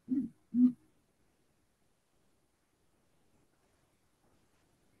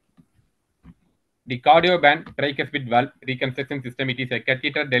 The cardioband tricuspid valve reconstruction system, it is a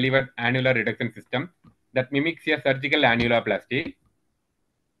catheter-delivered annular reduction system that mimics a surgical annuloplasty.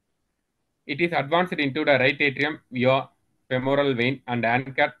 It is advanced into the right atrium via femoral vein and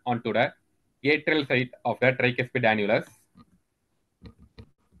anchored onto the atrial side of the tricuspid annulus.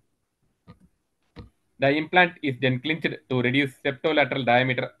 The implant is then clinched to reduce septolateral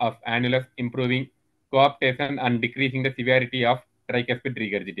diameter of annulus, improving coaptation and decreasing the severity of tricuspid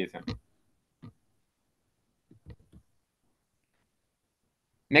regurgitation.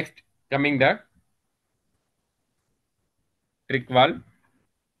 Next, coming the trick valve.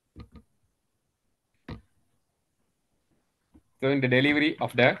 So in the delivery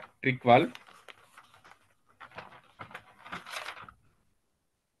of the trick valve,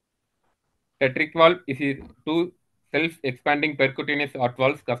 the trick valve is two self-expanding percutaneous arch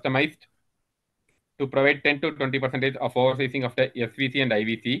valves customized to provide 10 to 20% of oversizing of the SVC and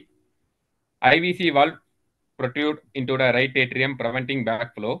IVC. IVC valve protrude into the right atrium, preventing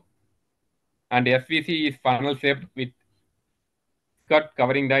backflow, and SVC is funnel shaped with skirt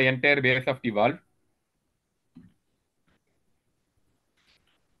covering the entire base of the valve.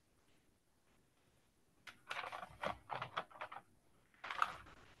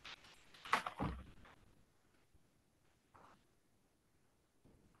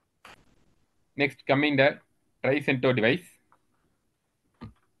 Next, coming the tricento device.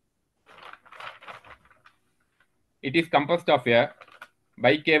 It is composed of a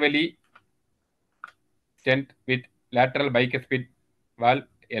bicavally stent with lateral bicuspid valve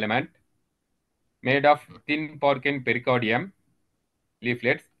element made of thin porcine pericardium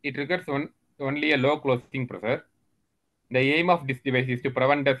leaflets. It requires only a low closing pressure. The aim of this device is to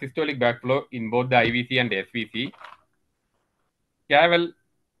prevent the systolic backflow in both the IVC and SVC. Caval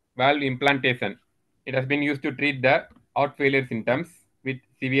valve implantation. It has been used to treat the heart failure symptoms with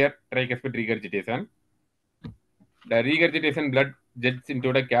severe tricuspid regurgitation. The regurgitation blood jets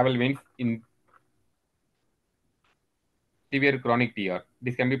into the caval veins in severe chronic TR.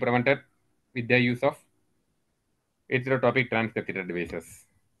 This can be prevented with the use of heterotopic transcatheter devices.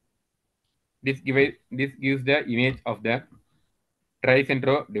 This gives the image of the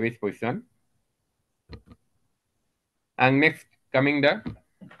tricentro device position. And next, coming the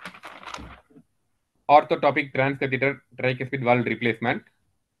orthotopic transcatheter tricuspid valve replacement.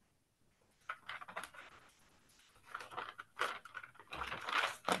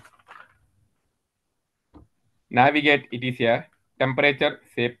 Navigate, it is a temperature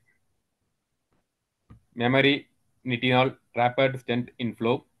safe memory nitinol wrapped stent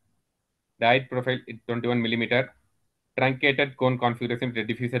inflow. The height profile is 21 mm. Truncated cone configuration with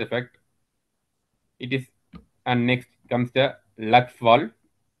a diffuser effect. It is, and next comes the Lux valve.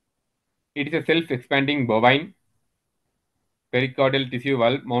 It is a self-expanding bovine pericardial tissue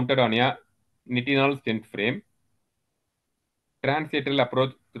valve mounted on a nitinol stent frame. Transatrial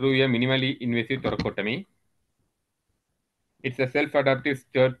approach through a minimally invasive thoracotomy. It's a self-adaptive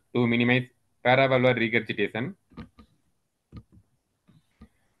stent to minimize paravalvular regurgitation.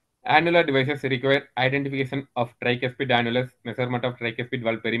 Annular devices require identification of tricuspid annulus, measurement of tricuspid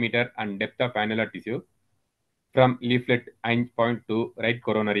valve perimeter and depth of annular tissue from leaflet endpoint to right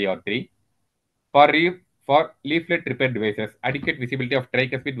coronary artery. For leaflet repair devices, adequate visibility of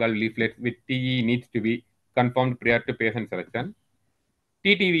tricuspid valve leaflets with TE needs to be confirmed prior to patient selection.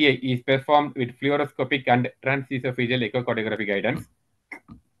 TTVA is performed with fluoroscopic and transesophageal echocardiography guidance.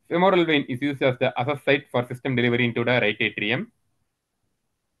 Femoral vein is used as the access site for system delivery into the right atrium.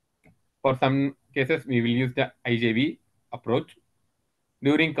 For some cases, we will use the IJV approach.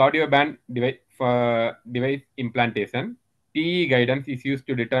 During cardioband device implantation, TE guidance is used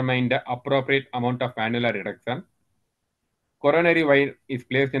to determine the appropriate amount of annular reduction. Coronary wire is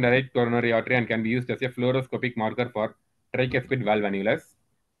placed in the right coronary artery and can be used as a fluoroscopic marker for tricuspid valve annulus.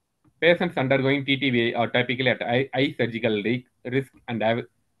 Patients undergoing TTVA are typically at high surgical risk and have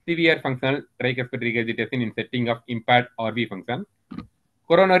severe functional tricuspid regurgitation in setting of impaired RV function.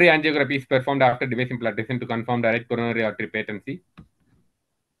 Coronary angiography is performed after device implantation to confirm the right coronary artery patency.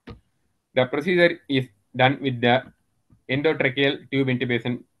 The procedure is done with the endotracheal tube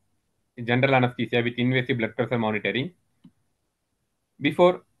intubation, general anesthesia with invasive blood pressure monitoring.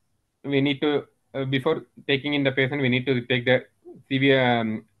 Before taking in the patient, we need to take the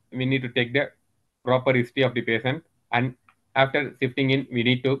proper history of the patient, and after shifting in, we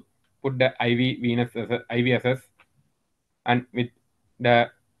need to put the IVSS, and with the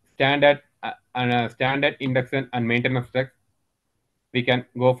standard induction and maintenance drugs, we can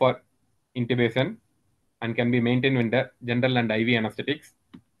go for intubation. and can be maintained under general and IV anesthetics.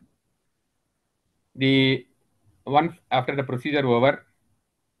 Once after the procedure over,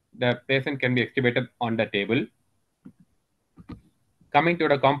 the patient can be extubated on the table. Coming to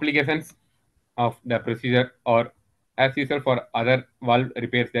the complications of the procedure, or as usual for other valve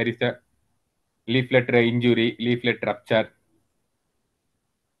repairs, there is a leaflet injury, leaflet rupture,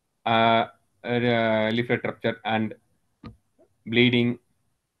 and bleeding,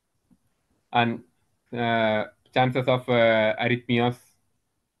 and chances of arrhythmias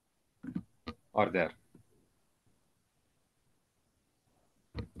are there.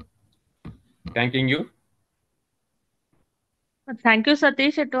 Thanking you. Thank you,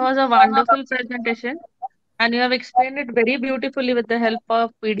 Satish. It was a wonderful presentation, and you have explained it very beautifully with the help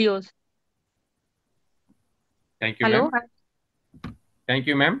of videos. Thank you, Hello. ma'am. Thank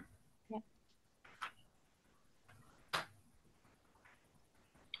you, ma'am.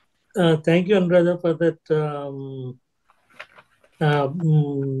 Thank you, Anuradha, for that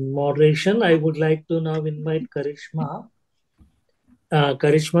moderation. I would like to now invite Karishma.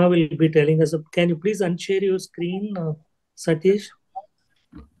 Karishma will be telling us. Can you please unshare your screen, Satish?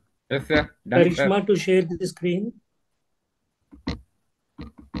 Yes, sir. Done, Karishma, sir. to share the screen.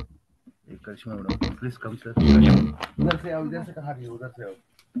 Karishma madam please come sir उधर से आओ इधर से कहाँ रही हो उधर से आओ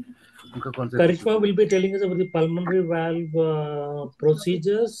उनका कौन सा Karishma will be telling us about the pulmonary valve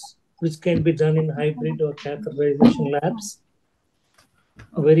procedures which can be done in hybrid or catheterization labs.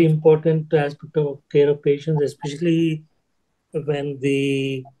 A very important aspect of care of patients, especially when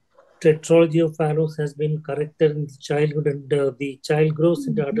the tetralogy of Fallot has been corrected in the childhood and the child grows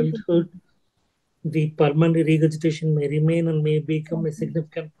into adulthood. The pulmonary regurgitation may remain and may become a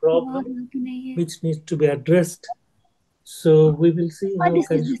significant problem which needs to be addressed. So we will see how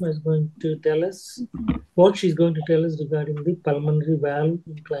Karishma is going to tell us, what she's going to tell us regarding the pulmonary valve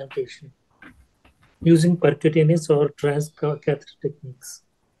implantation using percutaneous or transcatheter techniques.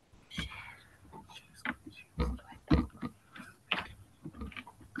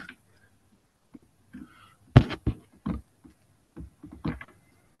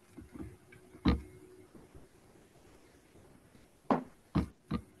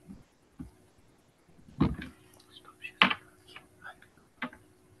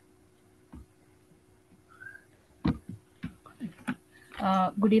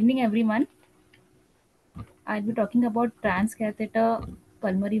 Good evening, everyone. I'll be talking about transcatheter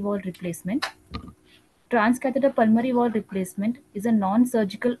pulmonary valve replacement. Transcatheter pulmonary valve replacement is a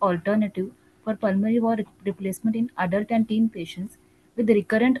non-surgical alternative for pulmonary valve replacement in adult and teen patients with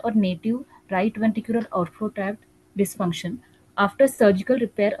recurrent or native right ventricular outflow tract dysfunction after surgical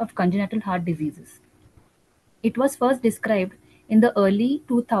repair of congenital heart diseases. It was first described in the early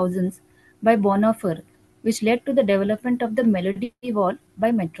 2000s by Bonhoeffer, which led to the development of the Melody valve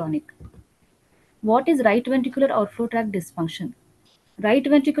by Medtronic. What is right ventricular outflow tract dysfunction? Right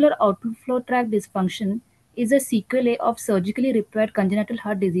ventricular outflow tract dysfunction is a sequelae of surgically repaired congenital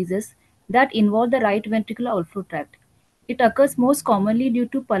heart diseases that involve the right ventricular outflow tract. It occurs most commonly due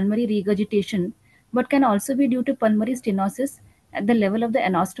to pulmonary regurgitation, but can also be due to pulmonary stenosis at the level of the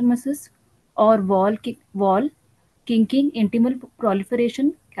anastomosis or wall kinking, intimal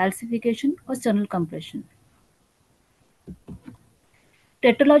proliferation, calcification, or sternal compression.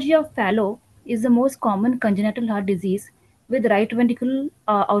 Tetralogy of Fallot is the most common congenital heart disease with right ventricular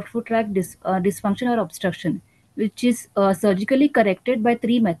outflow tract dysfunction or obstruction, which is surgically corrected by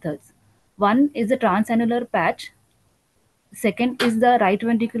three methods. One is the transannular patch. Second is the right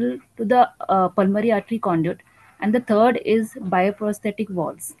ventricle to the pulmonary artery conduit. And the third is bioprosthetic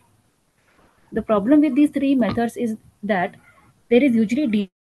valves. The problem with these three methods is that there is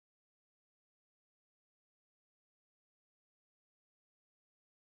usually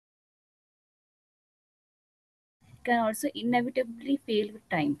can also inevitably fail with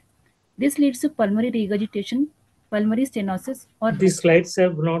time. This leads to pulmonary regurgitation, pulmonary stenosis, or these slides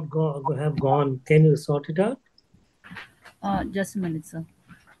have not gone. Can you sort it out? Just a minute, sir.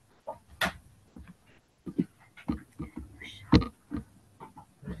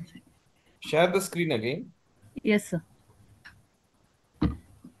 Share the screen again. Yes, sir.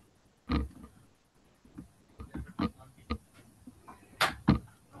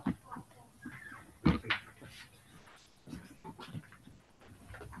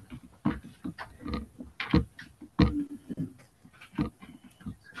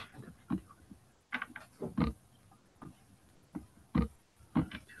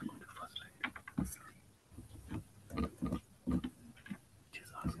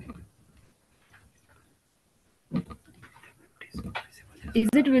 Is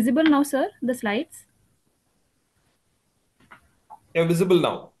it visible now, sir, the slides? Yeah, visible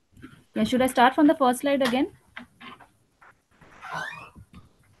now. Yeah, should I start from the first slide again?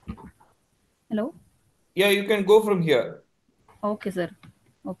 Hello? Yeah, you can go from here. Okay, sir.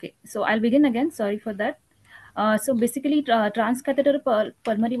 Okay, so I'll begin again. Sorry for that. So basically, transcatheter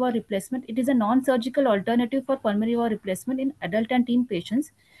pulmonary valve replacement, it is a non-surgical alternative for pulmonary valve replacement in adult and teen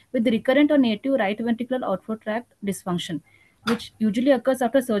patients with recurrent or native right ventricular outflow tract dysfunction, which usually occurs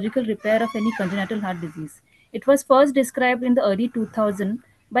after surgical repair of any congenital heart disease. It was first described in the early 2000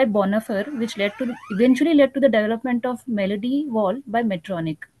 by Bonhoeffer, which eventually led to the development of Melody valve by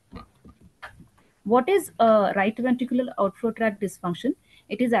Medtronic. What is right ventricular outflow tract dysfunction?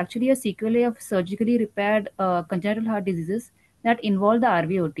 It is actually a sequelae of surgically repaired congenital heart diseases that involve the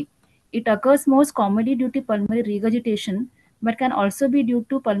RVOT. It occurs most commonly due to pulmonary regurgitation, but can also be due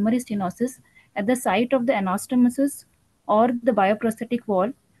to pulmonary stenosis at the site of the anastomosis or the bioprosthetic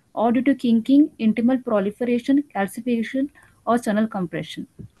wall, or due to kinking, intimal proliferation, calcification, or sternal compression.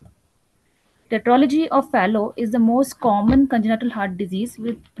 Tetralogy of Fallot is the most common congenital heart disease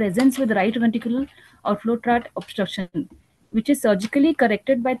with presence with right ventricular outflow tract obstruction, which is surgically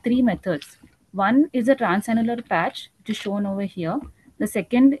corrected by three methods. One is a transannular patch, which is shown over here. The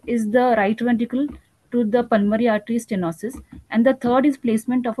second is the right ventricle to the pulmonary artery stenosis, and the third is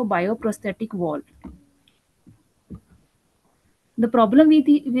placement of a bioprosthetic wall. The problem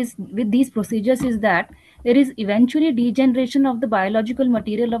with these procedures is that there is eventually degeneration of the biological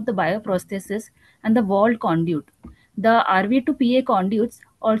material of the bioprosthesis and the walled conduit. The RV to PA conduits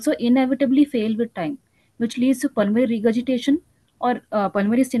also inevitably fail with time, which leads to pulmonary regurgitation or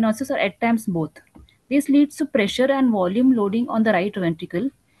pulmonary stenosis, or at times both. This leads to pressure and volume loading on the right ventricle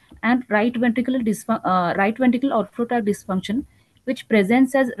and right ventricle outflow tract dysfunction, which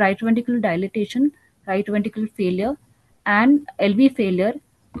presents as right ventricular dilatation, right ventricular failure, and LV failure,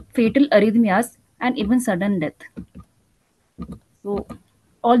 fatal arrhythmias, and even sudden death. So,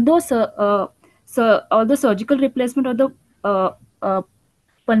 although surgical replacement of the uh, uh,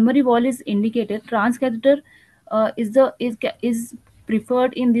 pulmonary wall is indicated, transcatheter is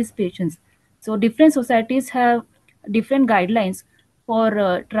preferred in these patients. So, different societies have different guidelines for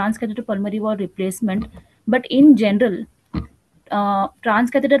transcatheter pulmonary wall replacement, but in general,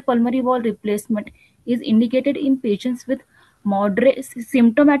 transcatheter pulmonary wall replacement is indicated in patients with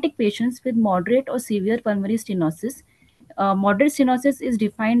symptomatic patients with moderate or severe pulmonary stenosis. Moderate stenosis is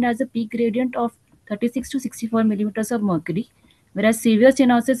defined as a peak gradient of 36 to 64 millimeters of mercury, whereas severe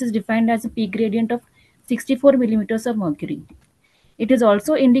stenosis is defined as a peak gradient of 64 millimeters of mercury. It is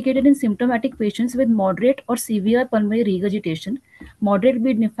also indicated in symptomatic patients with moderate or severe pulmonary regurgitation. Moderate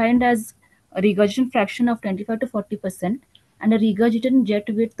be defined as a regurgitation fraction of 25 to 40% and a regurgitation jet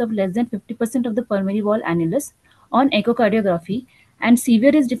width of less than 50% of the pulmonary wall annulus on echocardiography. And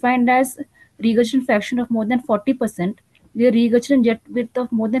severe is defined as regurgitation fraction of more than 40%, where regurgitation jet width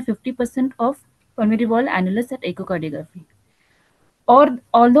of more than 50% of pulmonary wall annulus at echocardiography.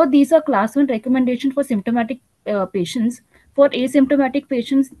 Although these are class 1 recommendation for symptomatic patients, for asymptomatic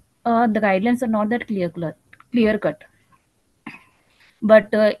patients, the guidelines are not that clear cut. But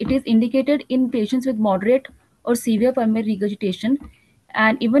it is indicated in patients with moderate or severe pulmonary regurgitation,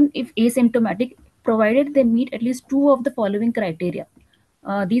 and even if asymptomatic, provided they meet at least two of the following criteria.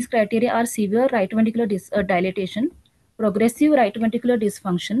 These criteria are severe right ventricular dilatation, progressive right ventricular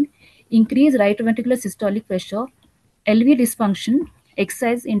dysfunction, increased right ventricular systolic pressure, LV dysfunction,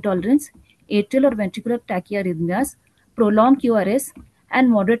 exercise intolerance, atrial or ventricular tachyarrhythmias, prolonged QRS,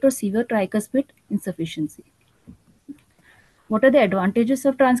 and moderate or severe tricuspid insufficiency. What are the advantages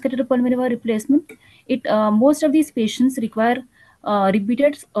of transcatheter pulmonary valve replacement? Most of these patients require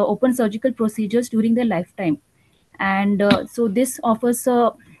repeated open surgical procedures during their lifetime, and so this offers uh,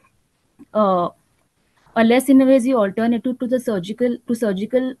 a less invasive alternative to the surgical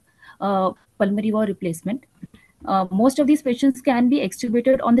pulmonary valve replacement. Most of these patients can be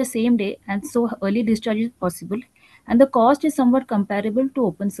extubated on the same day, and so early discharge is possible, and the cost is somewhat comparable to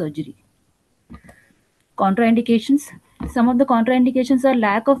open surgery. Contraindications. Some of the contraindications are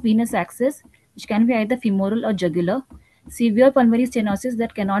lack of venous access, which can be either femoral or jugular, severe pulmonary stenosis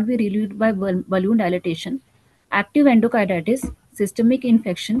that cannot be relieved by balloon dilatation, active endocarditis, systemic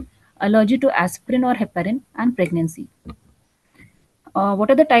infection, allergy to aspirin or heparin, and pregnancy. What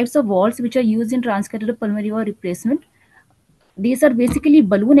are the types of valves which are used in transcatheter pulmonary valve replacement? These are basically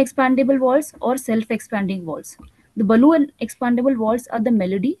balloon expandable valves or self-expanding valves. The balloon expandable valves are the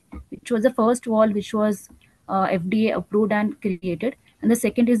Melody, which was the first valve which was FDA approved and created, and the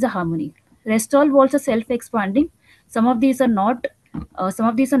second is the Harmony. Rest all valves are self-expanding. Some of these are not. Some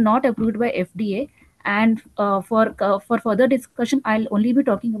of these are not approved by FDA. And for further discussion, I'll only be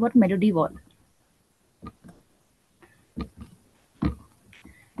talking about Melody valve.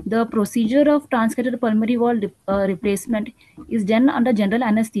 The procedure of transcatheter pulmonary valve replacement is done under general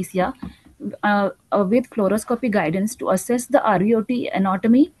anesthesia with fluoroscopy guidance to assess the RVOT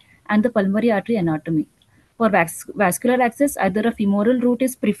anatomy and the pulmonary artery anatomy. For vascular access, either a femoral route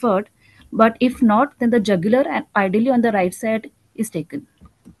is preferred, but if not, then the jugular and ideally on the right side is taken.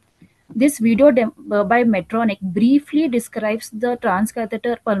 This video by Medtronic briefly describes the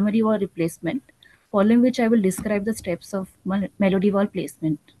transcatheter pulmonary valve replacement, following which I will describe the steps of melody valve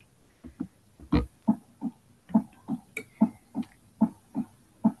placement.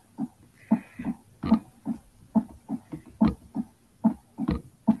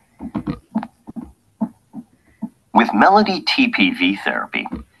 With Melody TPV therapy,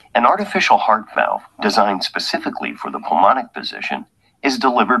 an artificial heart valve designed specifically for the pulmonic position is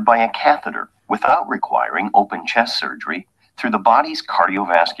delivered by a catheter without requiring open chest surgery through the body's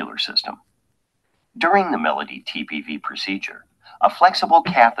cardiovascular system. During the Melody TPV procedure, a flexible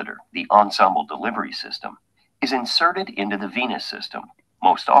catheter, the ensemble delivery system, is inserted into the venous system,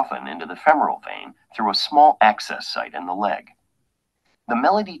 most often into the femoral vein through a small access site in the leg. The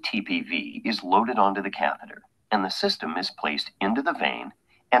Melody TPV is loaded onto the catheter, and the system is placed into the vein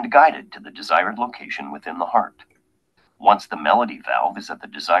and guided to the desired location within the heart. Once the Melody valve is at the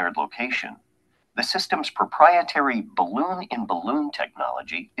desired location, the system's proprietary balloon-in-balloon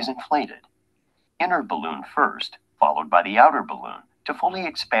technology is inflated. Inner balloon first, followed by the outer balloon, to fully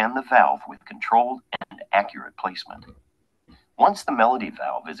expand the valve with controlled and accurate placement. Once the Melody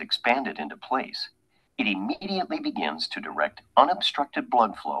valve is expanded into place, it immediately begins to direct unobstructed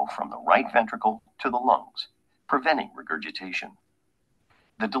blood flow from the right ventricle to the lungs, preventing regurgitation.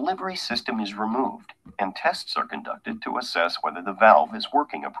 The delivery system is removed, and tests are conducted to assess whether the valve is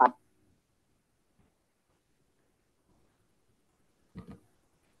working appropriately.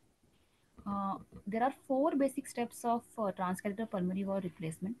 There are 4 basic steps of transcatheter pulmonary valve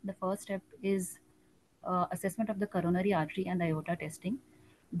replacement. The first step is assessment of the coronary artery and aorta testing.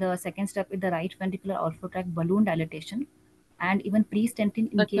 The second step is the right ventricular outflow tract balloon dilatation and even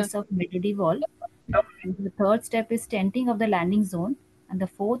pre-stenting in case of Melody valve. And the third step is stenting of the landing zone, and the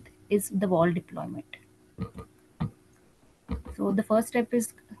fourth is the valve deployment. So the first step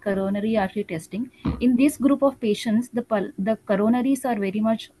is coronary artery testing. In this group of patients, the coronaries are very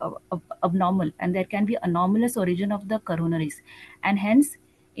much abnormal, and there can be anomalous origin of the coronaries. And hence,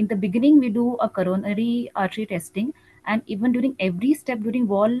 in the beginning, we do a coronary artery testing, and even during every step during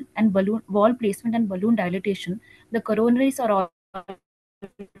valve placement and balloon dilatation, the coronaries are always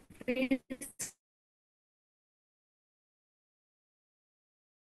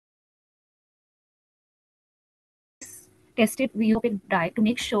tested with dye to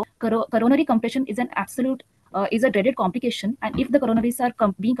make sure coronary compression is an absolute is a dreaded complication, and if the coronaries are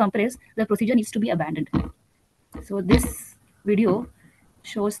being compressed, the procedure needs to be abandoned. So this video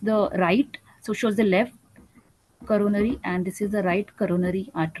shows the left coronary, and this is the right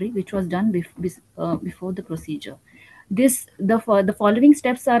coronary artery, which was done before the procedure. The following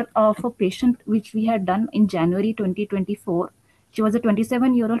steps are of a patient which we had done in January 2024. She was a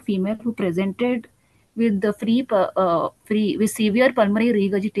 27-year-old female who presented with the with severe pulmonary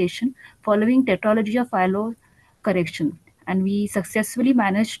regurgitation following tetralogy of filo correction, and we successfully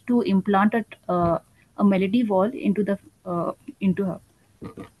managed to implant a Melody valve into her.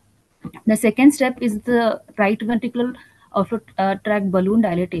 The second step is the right ventricular outflow tract balloon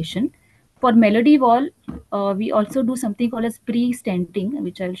dilatation. For Melody valve, we also do something called as pre-stenting,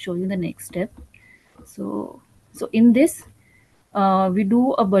 which I will show you in the next step. So in this, we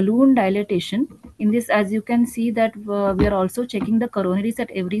do a balloon dilatation. In this, as you can see, that we are also checking the coronaries at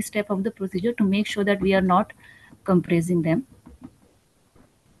every step of the procedure to make sure that we are not compressing them.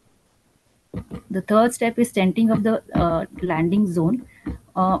 The third step is stenting of the landing zone.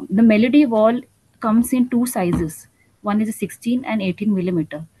 The Melody valve comes in 2 sizes. One is a 16 and 18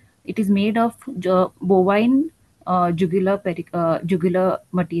 millimeter. It is made of bovine jugular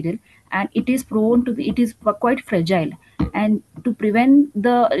material, and it is quite fragile. And to prevent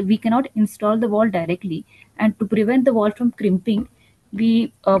we cannot install the valve directly, and to prevent the valve from crimping,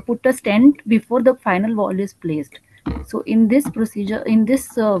 we put a stent before the final valve is placed. So in this procedure, in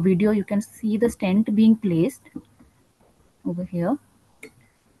this video, you can see the stent being placed over here.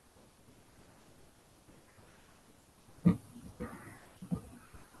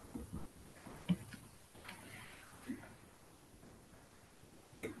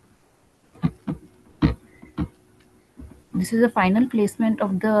 This is the final placement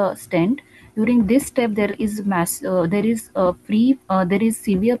of the stent. During this step, there is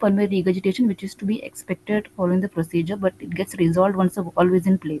severe pulmonary regurgitation, which is to be expected following the procedure, but it gets resolved once the valve is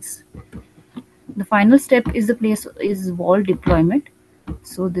in place. The final step is valve deployment.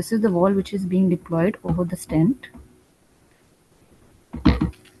 So this is the valve which is being deployed over the stent.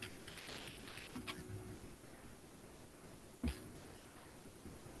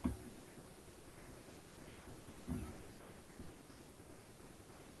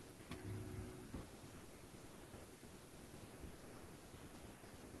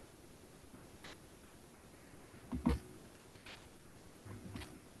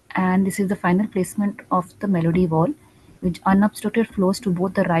 And this is the final placement of the melody valve, which unobstructed flows to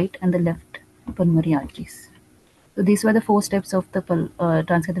both the right and the left pulmonary arteries. So these were the 4 steps of the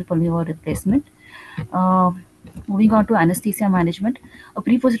transcatheter pulmonary valve replacement. Uh, Moving on to anesthesia management, a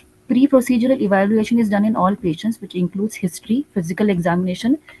pre-procedural evaluation is done in all patients, which includes history, physical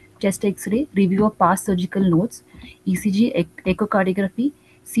examination, chest X-ray, review of past surgical notes, ECG, echocardiography,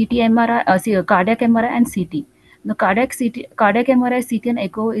 CT, MRI, cardiac MRI, and CT. The cardiac MRI, CT, and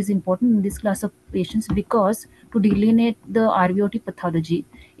echo is important in this class of patients because to delineate the RVOT pathology,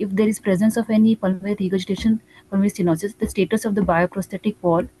 if there is presence of any pulmonary regurgitation, pulmonary stenosis, the status of the bioprosthetic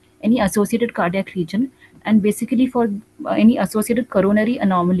wall, any associated cardiac region, and basically for any associated coronary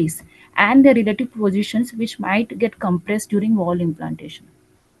anomalies and their relative positions which might get compressed during valve implantation.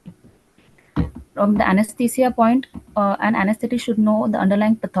 From the anesthesia point, an anesthetist should know the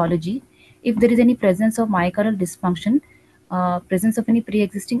underlying pathology. If there is any presence of myocardial dysfunction, presence of any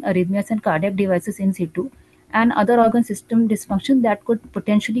pre-existing arrhythmias and cardiac devices in situ, and other organ system dysfunction that could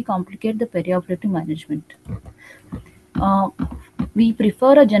potentially complicate the perioperative management. Uh, we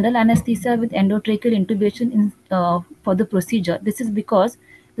prefer a general anesthesia with endotracheal intubation for the procedure. This is because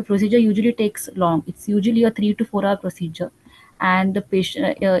the procedure usually takes long. It's usually a 3 to 4 hour procedure, and the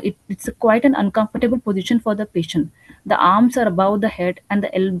patient it's quite an uncomfortable position for the patient. The arms are above the head and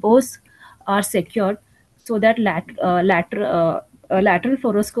the elbows are secured so that lateral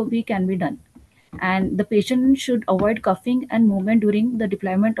fluoroscopy can be done. And the patient should avoid coughing and movement during the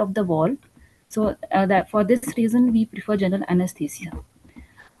deployment of the valve. So that for this reason, we prefer general anesthesia.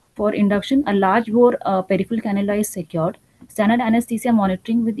 For induction, a large bore peripheral cannula is secured. Standard anesthesia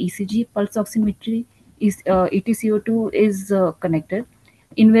monitoring with ECG, pulse oximetry, ETCO2 is connected.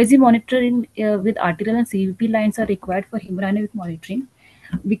 Invasive monitoring with arterial and CVP lines are required for hemodynamic monitoring.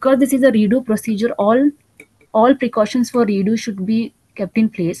 Because this is a redo procedure, all precautions for redo should be kept in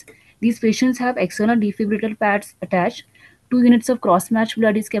place. These patients have external defibrillator pads attached. 2 units of cross-match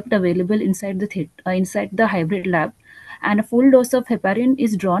blood is kept available inside the hybrid lab, and a full dose of heparin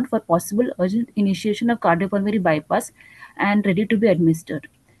is drawn for possible urgent initiation of cardiopulmonary bypass and ready to be administered.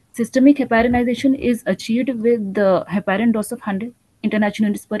 Systemic heparinization is achieved with the heparin dose of 100 international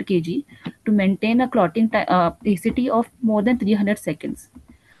units per kg to maintain a clotting ACT of more than 300 seconds.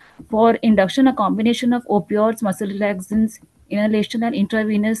 For induction, a combination of opioids, muscle relaxants, inhalation, and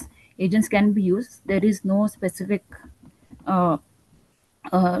intravenous agents can be used. There is no specific uh,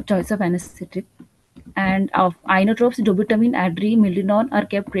 choice of anesthetic. And of inotropes, dobutamine, adri, milrinone are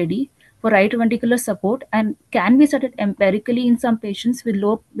kept ready for right ventricular support and can be started empirically in some patients with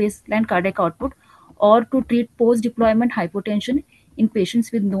low baseline cardiac output or to treat post-deployment hypotension in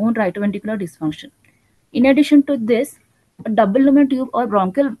patients with known right ventricular dysfunction. In addition to this, a double lumen tube or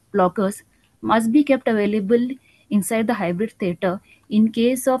bronchial blockers must be kept available inside the hybrid theater in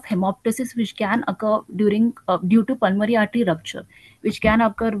case of hemoptysis, which can occur due to pulmonary artery rupture, which can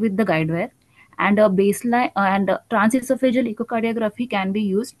occur with the guide wire, and a baseline and transesophageal echocardiography can be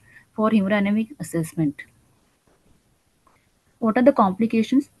used for hemodynamic assessment. What are the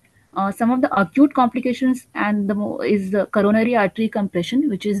complications? Some of the acute complications and is the coronary artery compression,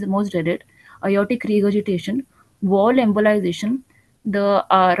 which is the most dreaded, aortic regurgitation, wall embolization, the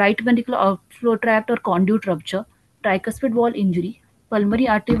right ventricular outflow tract or conduit rupture, tricuspid wall injury, pulmonary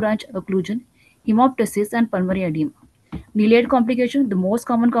artery branch occlusion, hemoptysis, and pulmonary edema. Delayed complication, the most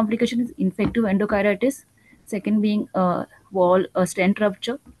common complication is infective endocarditis, second being wall stent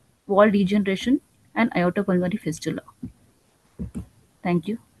rupture, wall degeneration, and aortopulmonary fistula. Thank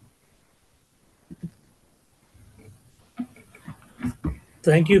you.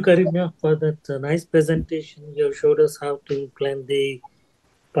 Thank you, Karimya, for that nice presentation. You showed us how to implant the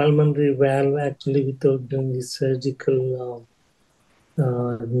pulmonary valve actually without doing the surgical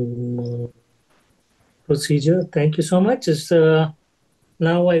procedure. Thank you so much.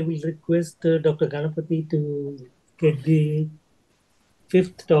 Now I will request Dr. Ganapati to get the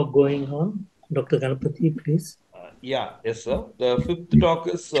fifth talk going on. Dr. Ganapati, please. Yes, sir. The fifth talk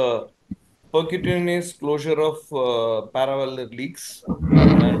is percutaneous closure of paravalvular leaks,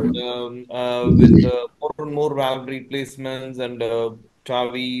 and with more and more valve replacements and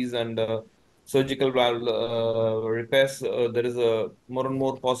TAVIs and surgical valve repairs, there is more and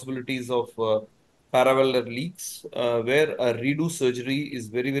more possibilities of paravalvular leaks, where a redo surgery is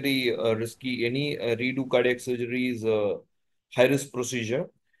very, very risky. Any redo cardiac surgery is a high-risk procedure.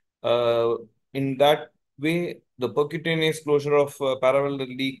 In that way, the percutaneous closure of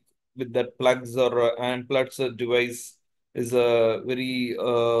paravalvular leak with that plugs or and plugs device is a very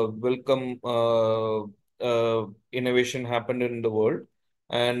welcome innovation happened in the world.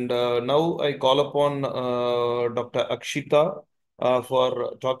 And now I call upon Dr. Akshita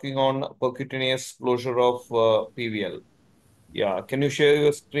for talking on percutaneous closure of PVL. Yeah, can you share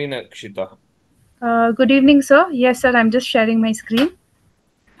your screen, Akshita? Good evening, sir. Yes, sir, I'm just sharing my screen.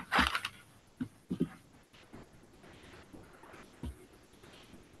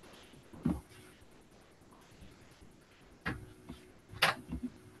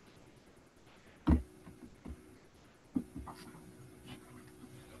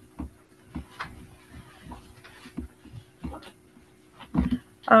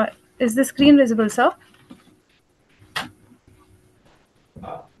 Is the screen visible, sir?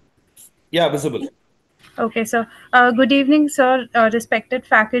 Yeah, visible. Okay, so good evening, sir, respected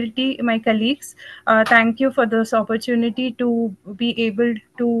faculty, my colleagues. Thank you for this opportunity to be able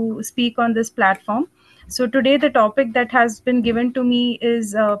to speak on this platform. So today the topic that has been given to me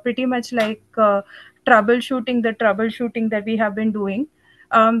is pretty much like troubleshooting that we have been doing.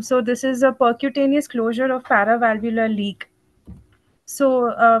 So this is a percutaneous closure of paravalvular leak.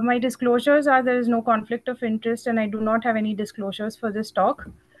 So my disclosures are there is no conflict of interest and I do not have any disclosures for this talk.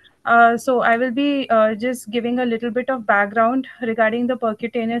 So I will be just giving a little bit of background regarding the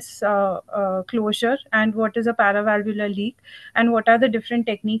percutaneous closure and what is a paravalvular leak and what are the different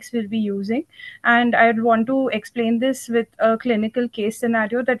techniques we'll be using. And I want to explain this with a clinical case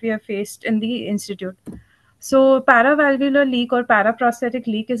scenario that we have faced in the institute. So, paravalvular leak or paraprosthetic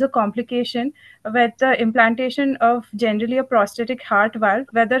leak is a complication with the implantation of generally a prosthetic heart valve,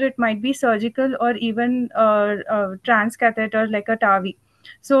 whether it might be surgical or even transcatheter like a TAVI.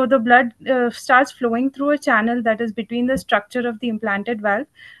 So, the blood starts flowing through a channel that is between the structure of the implanted valve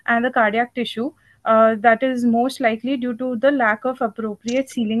and the cardiac tissue. That is most likely due to the lack of appropriate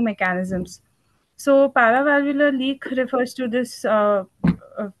sealing mechanisms. So paravalvular leak refers to this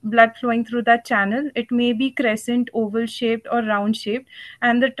blood flowing through that channel. It may be crescent, oval shaped, or round shaped,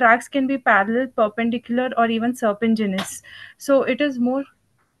 and the tracks can be parallel, perpendicular, or even serpentinous. So it is more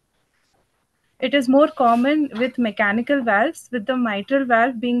common with mechanical valves, with the mitral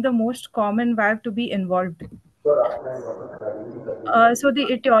valve being the most common valve to be involved. So the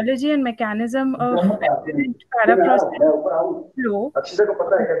etiology and mechanism of apparent paraprosthetic flow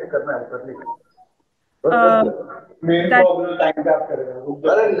uh, that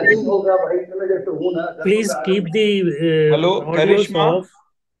Please keep the Hello, audios Karishma? off.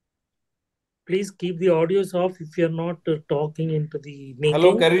 Please keep the audios off if you're not talking into the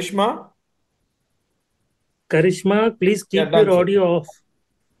Hello, meeting. Karishma? Karishma, please Yeah, keep done, your sir. audio off.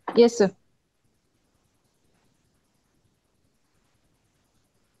 Yes, sir.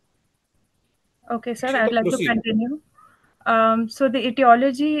 Okay, sir, Akshita, I'd like to proceed. continue. So the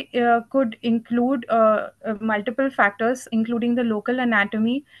etiology could include multiple factors, including the local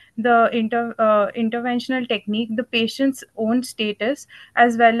anatomy, the interventional technique, the patient's own status,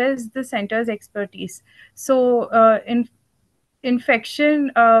 as well as the center's expertise. So in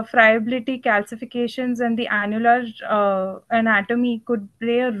infection, friability, calcifications, and the annular anatomy could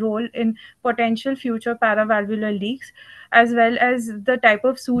play a role in potential future paravalvular leaks, as well as the type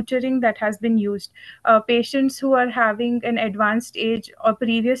of suturing that has been used. Patients who are having an advanced age or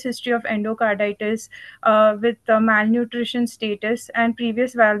previous history of endocarditis with malnutrition status and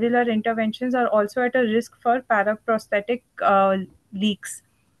previous valvular interventions are also at a risk for paraprosthetic leaks.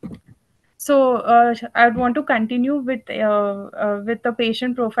 So I'd want to continue with the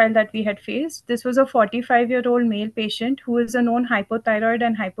patient profile that we had faced. This was a 45-year-old male patient who is a known hypothyroid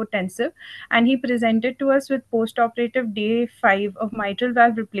and hypotensive, and he presented to us with post-operative day 5 of mitral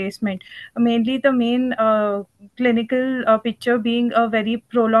valve replacement. Mainly, the main clinical picture being a very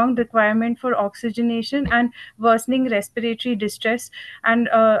prolonged requirement for oxygenation and worsening respiratory distress, and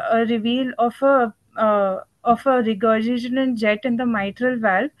a reveal of a regurgitant jet in the mitral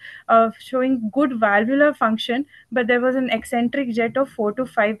valve, showing good valvular function, but there was an eccentric jet of 4 to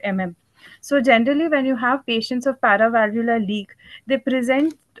 5 mm. So generally, when you have patients of paravalvular leak, they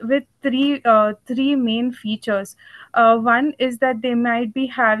present with three main features. One is that they might be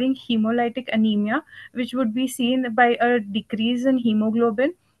having hemolytic anemia, which would be seen by a decrease in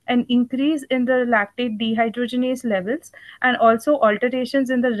hemoglobin, an increase in the lactate dehydrogenase levels, and also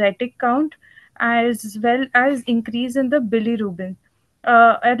alterations in the retic count, as well as increase in the bilirubin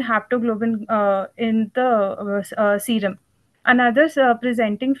and haptoglobin in the serum. Another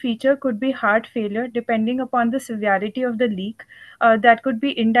presenting feature could be heart failure, depending upon the severity of the leak. That could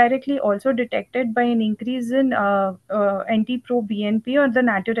be indirectly also detected by an increase in NT-proBNP or the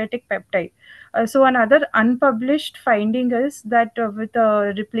natriuretic peptide. So another unpublished finding is that with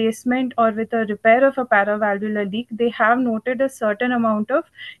a replacement or with a repair of a paravalvular leak, they have noted a certain amount of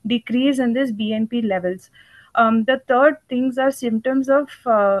decrease in this BNP levels. The third things are symptoms of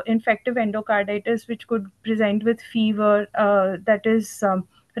infective endocarditis, which could present with fever that is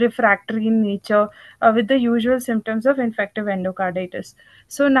refractory in nature, with the usual symptoms of infective endocarditis.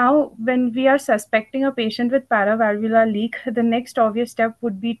 So now, when we are suspecting a patient with paravalvular leak, the next obvious step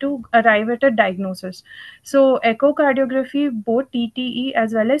would be to arrive at a diagnosis. So echocardiography, both TTE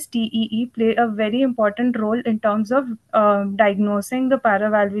as well as TEE, play a very important role in terms of diagnosing the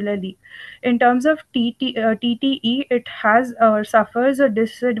paravalvular leak. In terms of TTE, it has suffers a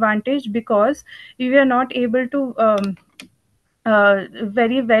disadvantage because we are not able to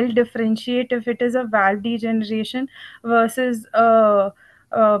very well differentiate if it is a valve degeneration versus a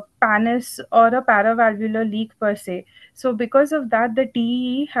panis or a paravalvular leak per se. So because of that, the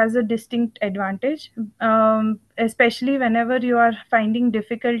TE has a distinct advantage, especially whenever you are finding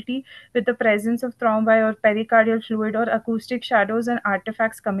difficulty with the presence of thrombi or pericardial fluid or acoustic shadows and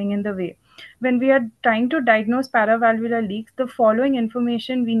artifacts coming in the way. When we are trying to diagnose paravalvular leaks, the following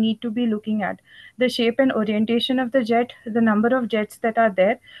information we need to be looking at: the shape and orientation of the jet, the number of jets that are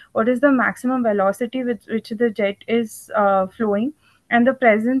there, what is the maximum velocity with which the jet is flowing, and the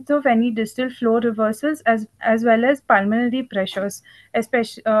presence of any distal flow reversals as well as pulmonary pressures,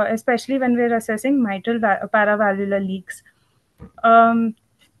 especially when we're assessing mitral paravalvular leaks.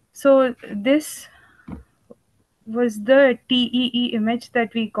 So this was the TEE image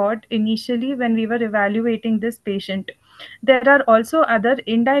that we got initially when we were evaluating this patient. There are also other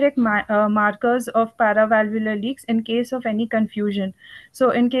indirect markers of paravalvular leaks in case of any confusion.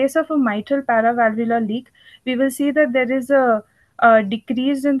 So in case of a mitral paravalvular leak, we will see that there is a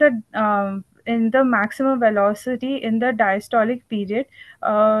decrease in the maximum velocity in the diastolic period,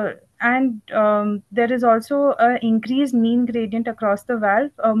 and there is also an increased mean gradient across the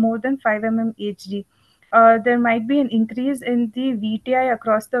valve, more than 5 mm Hg. There might be an increase in the VTI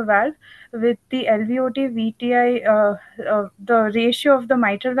across the valve with the LVOT VTI, the ratio of the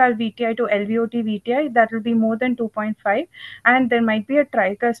mitral valve VTI to LVOT VTI, that will be more than 2.5, and there might be a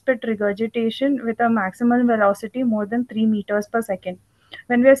tricuspid regurgitation with a maximum velocity more than 3 meters per second.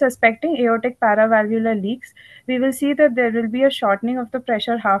 When we are suspecting aortic paravalvular leaks, we will see that there will be a shortening of the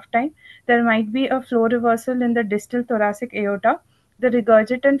pressure half time. There might be a flow reversal in the distal thoracic aorta. The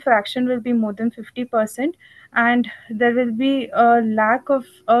regurgitant fraction will be more than 50%, and there will be a lack of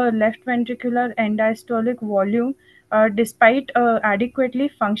a left ventricular end diastolic volume despite adequately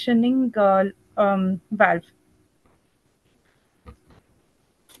functioning valve.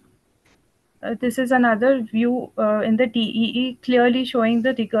 This is another view in the TEE, clearly showing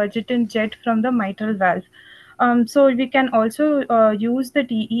the regurgitant jet from the mitral valve. So we can also use the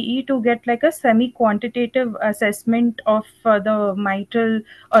TEE to get like a semi-quantitative assessment of the mitral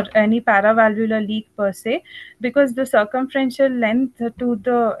or any paravalvular leak per se, because the circumferential length to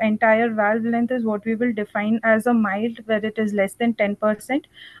the entire valve length is what we will define as a mild, where it is less than 10%,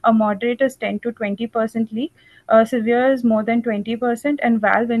 a moderate is 10 to 20% leak, severe is more than 20%, and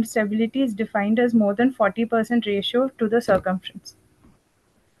valve instability is defined as more than 40% ratio to the circumference.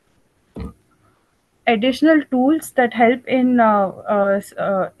 Additional tools that help in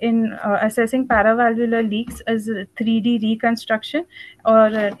assessing paravalvular leaks is 3D reconstruction or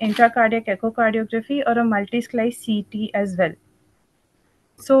intracardiac echocardiography or a multi-slice CT as well.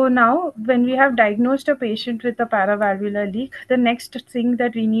 So now, when we have diagnosed a patient with a paravalvular leak, the next thing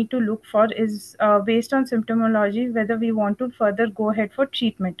that we need to look for is, based on symptomology, whether we want to further go ahead for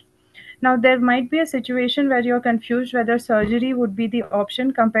treatment. Now, there might be a situation where you're confused whether surgery would be the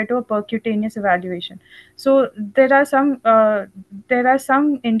option compared to a percutaneous evaluation. So there are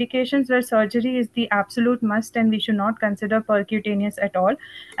some indications where surgery is the absolute must, and we should not consider percutaneous at all.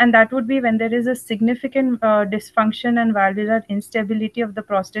 And that would be when there is a significant dysfunction and valvular instability of the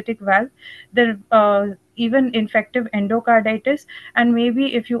prostatic valve, there even infective endocarditis, and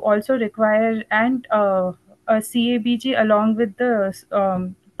maybe if you also require a CABG along with the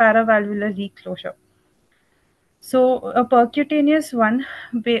paravalvular leak closure. So a percutaneous one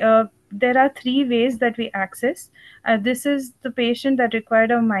there are three ways that we access. This is the patient that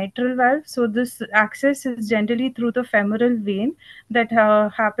required a mitral valve. So this access is generally through the femoral vein that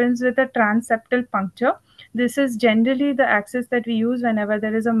happens with a transseptal puncture. This is generally the access that we use whenever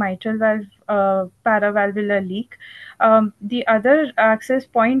there is a mitral valve paravalvular leak. The other access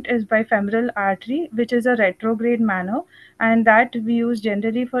point is by femoral artery, which is a retrograde manner, and that we use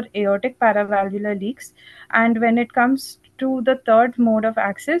generally for aortic paravalvular leaks. And when it comes to the third mode of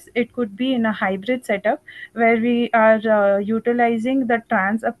access, it could be in a hybrid setup where we are utilizing the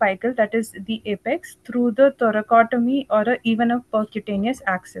transapical, that is the apex, through the thoracotomy or even a percutaneous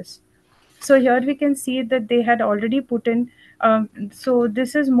access. So here we can see that they had already put in, so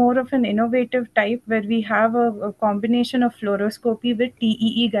this is more of an innovative type where we have a combination of fluoroscopy with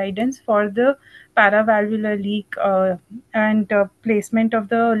TEE guidance for the paravalvular leak and placement of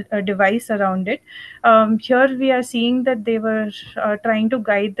the device around it. Here we are seeing that they were trying to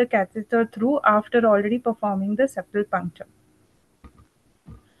guide the catheter through after already performing the septal puncture.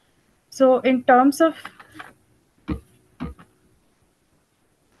 So in terms of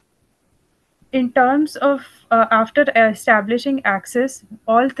after establishing access,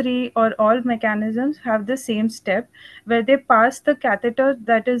 all three or all mechanisms have the same step where they pass the catheter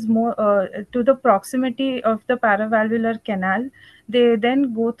that is more to the proximity of the paravalvular canal. They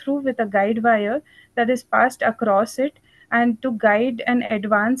then go through with a guide wire that is passed across it and to guide and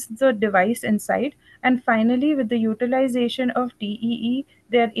advance the device inside. And finally, with the utilization of TEE,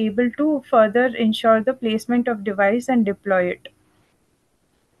 they are able to further ensure the placement of device and deploy it.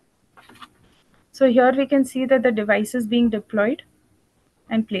 So here we can see that the device is being deployed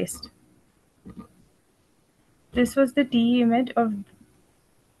and placed. This was the TE image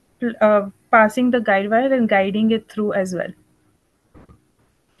of passing the guide wire and guiding it through as well.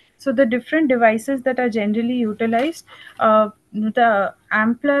 So the different devices that are generally utilized, the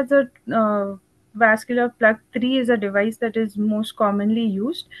Ampla, the vascular plug 3 is a device that is most commonly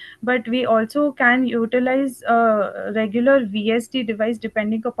used, but we also can utilize a regular VSD device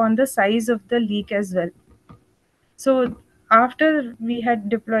depending upon the size of the leak as well. So after we had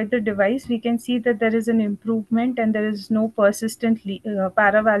deployed the device, we can see that there is an improvement and there is no persistent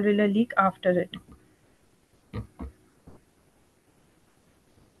paravalvular leak after it.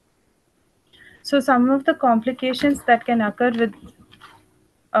 So some of the complications that can occur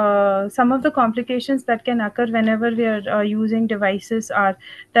whenever we are using devices are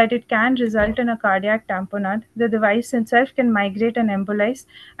that it can result in a cardiac tamponade. The device itself can migrate and embolize,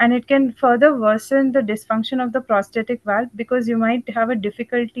 and it can further worsen the dysfunction of the prostatic valve because you might have a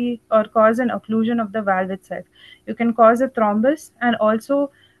difficulty or cause an occlusion of the valve itself. You can cause a thrombus, and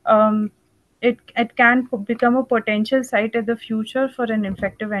also it can become a potential site in the future for an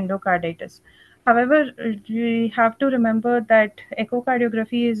infective endocarditis. However, we have to remember that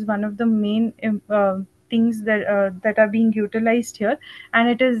echocardiography is one of the main things that are being utilized here, and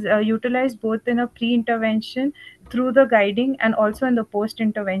it is utilized both in a pre-intervention through the guiding and also in the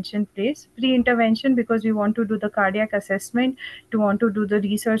post-intervention phase. Pre-intervention because we want to do the cardiac assessment, to want to do the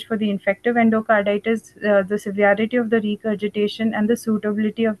research for the infective endocarditis, the severity of the regurgitation, and the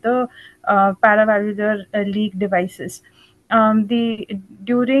suitability of the paravalvular leak devices.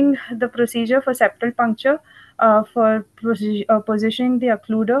 During the procedure for septal puncture, for positioning the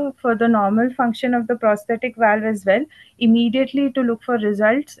occluder for the normal function of the prosthetic valve as well, immediately to look for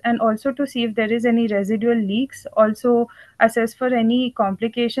results and also to see if there is any residual leaks, also assess for any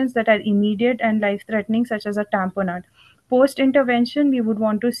complications that are immediate and life-threatening such as a tamponade. Post intervention, we would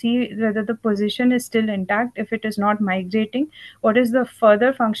want to see whether the position is still intact, if it is not migrating, what is the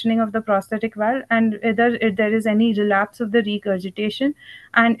further functioning of the prosthetic valve, and whether if there is any relapse of the regurgitation,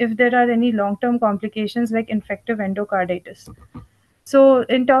 and if there are any long-term complications like infective endocarditis. So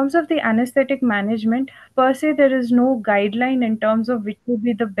in terms of the anesthetic management, per se, there is no guideline in terms of which would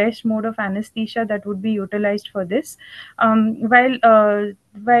be the best mode of anesthesia that would be utilized for this. While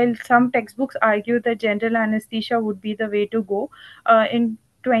some textbooks argue that general anesthesia would be the way to go, in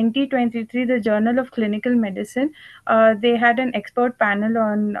 2023, the Journal of Clinical Medicine, they had an expert panel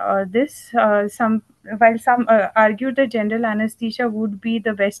on this. While some argued that general anesthesia would be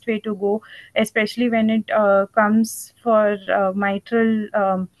the best way to go, especially when it comes for mitral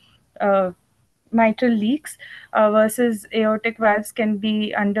leaks, versus aortic valves can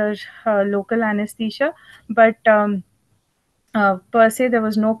be under local anesthesia, but per se there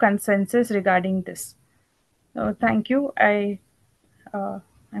was no consensus regarding this. So thank you.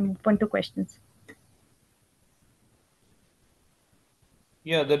 I'm open to questions.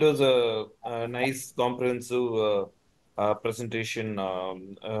 Yeah, that was a nice comprehensive presentation,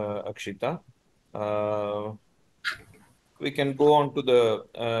 Akshita. we can go on to the,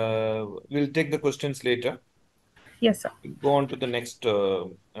 we'll take the questions later. Yes, sir. We'll go on to the next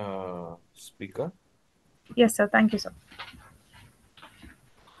speaker. Yes, sir. Thank you, sir.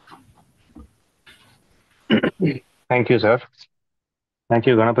 Thank you, sir. Thank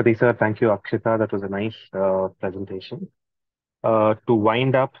you, Ganapati, sir. Thank you, Akshita. That was a nice presentation. To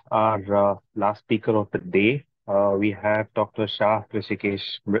wind up our last speaker of the day, we have Dr. Shah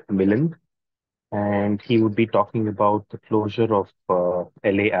Rishikesh Milan, and he would be talking about the closure of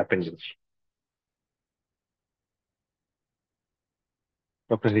LA appendage.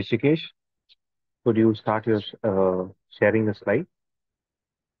 Dr. Rishikesh, could you start your sharing the slide?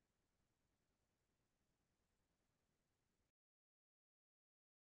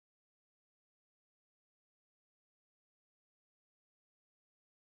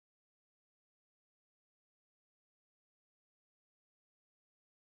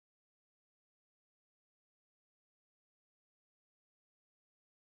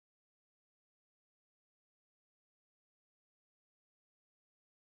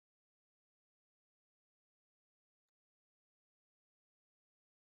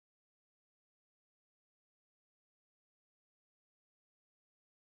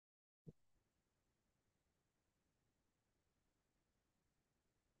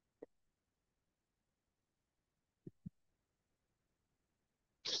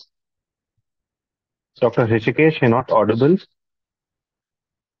 Dr. Rishikesh, you're not audible.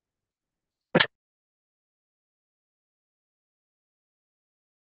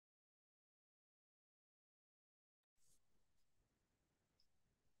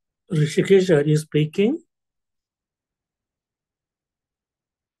 Rishikesh, are you speaking?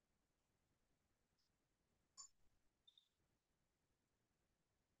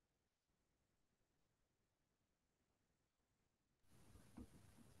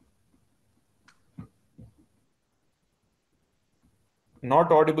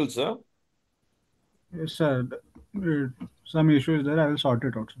 Not audible, sir. Yes, sir. Some issue is there. I will sort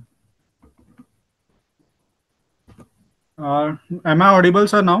it out, sir. Am I audible,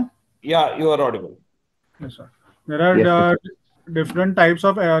 sir, now? Yeah, you are audible. Yes, sir. There are Yes, different types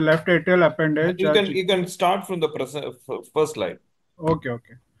of left atrial appendage. You can start from the first slide. Okay,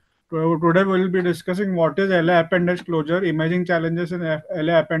 okay. Today we will be discussing what is LA appendage closure, imaging challenges in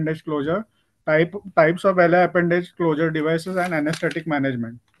LA appendage closure, types of LA appendage closure devices, and anesthetic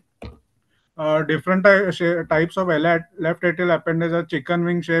management. Different types of left atrial appendage are chicken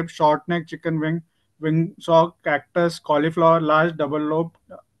wing shape, short neck chicken wing, wing sock, cactus, cauliflower, large double lobe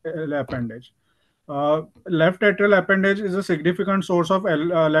LA appendage. Left atrial appendage is a significant source of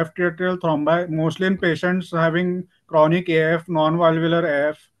left atrial thrombi, mostly in patients having chronic AF, non-valvular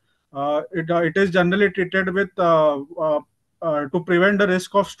AF. It is generally treated with, to prevent the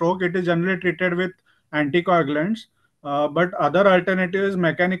risk of stroke, it is generally treated with anticoagulants. But other alternative is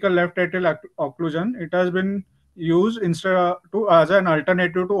mechanical left atrial occlusion. It has been used instead as an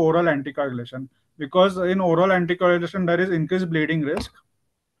alternative to oral anticoagulation, because in oral anticoagulation there is increased bleeding risk.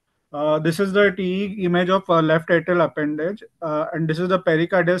 This is the TE image of left atrial appendage, and this is the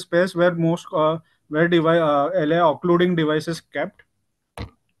pericardial space where where LA occluding device is kept.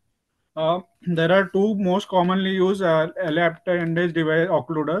 There are two most commonly used LA appendage device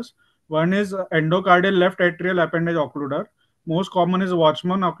occluders. One is endocardial left atrial appendage occluder. Most common is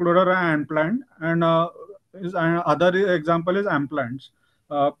Watchman occluder and implant, and other example is implants.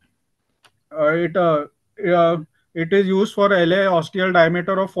 Uh, uh, it uh, uh, it is used for LA ostial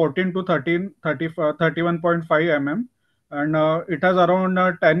diameter of 14 to 31.5 mm, and it has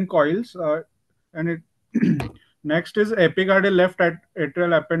around 10 coils. And it next is epicardial left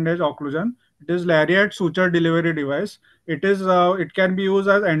atrial appendage occlusion. It is lariat suture delivery device. It can be used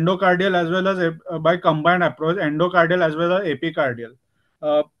as endocardial as well as by combined approach, endocardial as well as epicardial.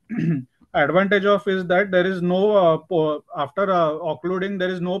 Uh, Advantage of is that there is no after occluding there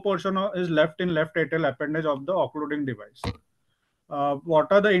is no portion is left in left atrial appendage of the occluding device. What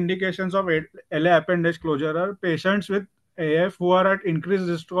are the indications of LA appendage closure? Are patients with AF who are at increased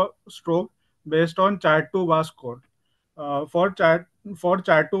risk of stroke based on CHAD2 VAS score. For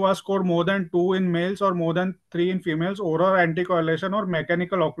CHAD2 VAS score more than 2 in males or more than 3 in females, oral anticoagulation or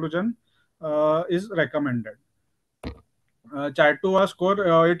mechanical occlusion is recommended. CHAD2 VAS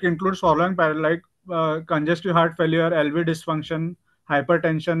score, it includes following like congestive heart failure, LV dysfunction,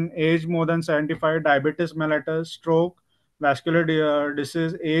 hypertension, age more than 75, diabetes mellitus, stroke, vascular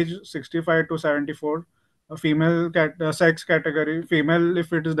disease, age 65 to 74, female sex category, female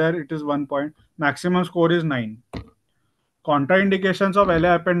if it is there, it is 1 point. Maximum score is 9. Contraindications of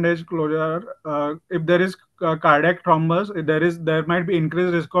LA appendage closure: if there is cardiac thrombus, there might be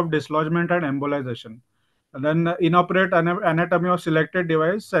increased risk of dislodgement and embolization. Then inoperate anatomy of selected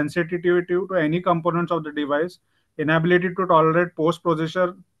device, sensitivity to any components of the device, inability to tolerate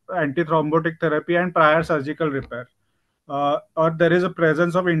post-procedure antithrombotic therapy and prior surgical repair. Or there is a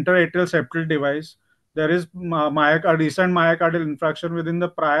presence of interatrial septal device. There is a recent myocardial infarction within the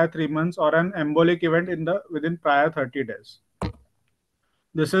prior 3 months or an embolic event within prior 30 days.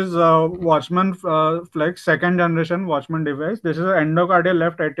 This is Watchman Flex, second generation Watchman device. This is an endocardial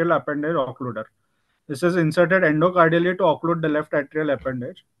left atrial appendage occluder. This is inserted endocardially to occlude the left atrial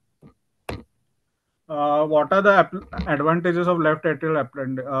appendage. What are the advantages of left atrial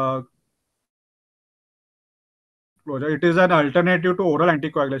appendage closure? It is an alternative to oral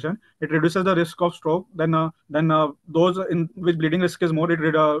anticoagulation. It reduces the risk of stroke. Then those in which bleeding risk is more, it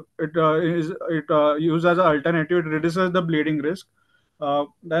used as an alternative. It reduces the bleeding risk.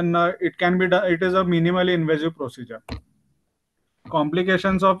 Then it can be done. It is a minimally invasive procedure.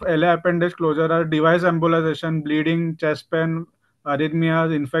 Complications of LA appendage closure are device embolization, bleeding, chest pain,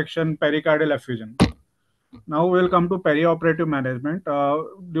 arrhythmias, infection, pericardial effusion. Now we'll come to perioperative management.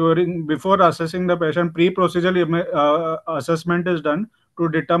 Before assessing the patient, pre-procedural assessment is done to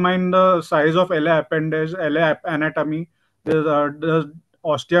determine the size of LA appendage, LA anatomy, the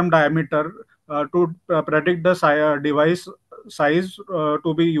ostium diameter, to predict the device size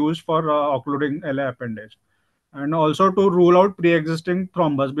to be used for occluding LA appendage, and also to rule out pre-existing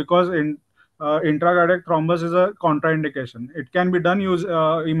thrombus, because intracardiac thrombus is a contraindication. It can be done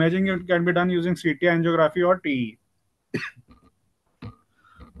imaging. It can be done using CT angiography or TE.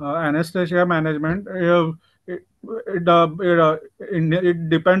 Anesthesia management. It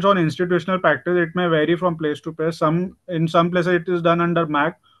depends on institutional practice. It may vary from place to place. In some places it is done under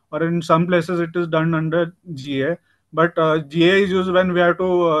MAC, or in some places it is done under GA. But GA is used when we have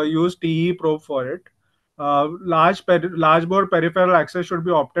to use TE probe for it. Large bore peripheral access should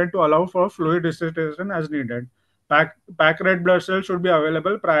be obtained to allow for fluid resuscitation as needed. Pack red blood cells should be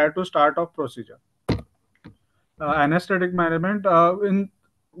available prior to start of procedure. Anesthetic management.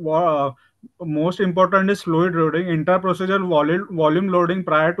 Most important is fluid loading. Intra-procedural volume loading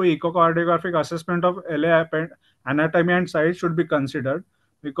prior to echocardiographic assessment of LA anatomy and size should be considered,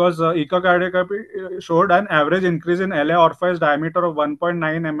 because echocardiography showed an average increase in LA orifice diameter of 1.9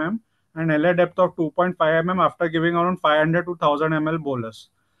 mm and LA depth of 2.5 mm after giving around 500 to 1000 ml bolus.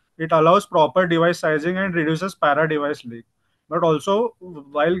 It allows proper device sizing and reduces para-device leak. But also,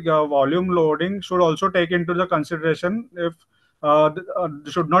 while volume loading should also take into the consideration if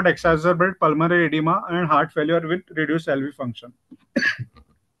should not exacerbate pulmonary edema and heart failure with reduced LV function.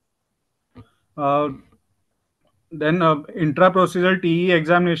 Then intra-procedural TE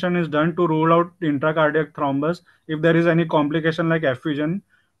examination is done to rule out intracardiac thrombus. If there is any complication like effusion,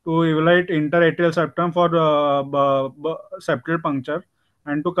 to evaluate interatrial septum for septal puncture,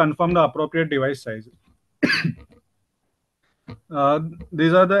 and to confirm the appropriate device size.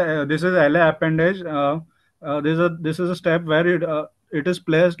 This is LA appendage. This is a step where it is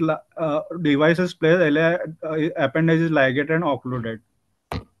placed. Device is placed. LA appendage is ligated and occluded.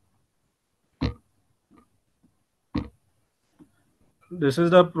 This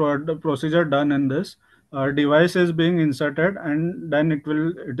is the procedure done in this. Device is being inserted, and then it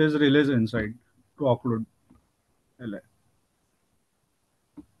is released inside to occlude LA.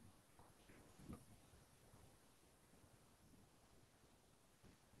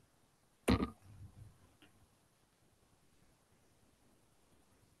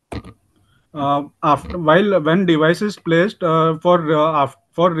 When device is placed for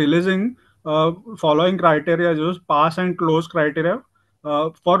releasing, following criteria is used: pass and close criteria.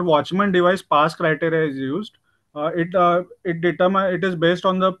 For Watchman device, pass criteria is used. It is based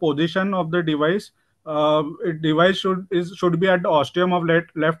on the position of the device. Device should be at the ostium of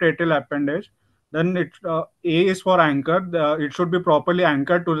left atrial appendage. Then A is for anchor. It should be properly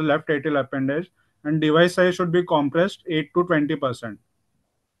anchored to the left atrial appendage, and device size should be compressed 8 to 20%.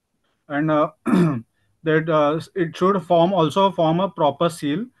 And that it should also form a proper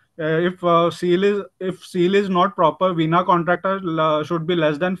seal. If seal is not proper, vena contractor should be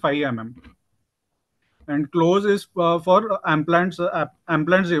less than 5 mm. And close is for implants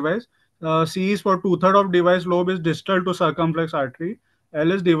device. C is for 2/3 of device lobe is distal to circumflex artery.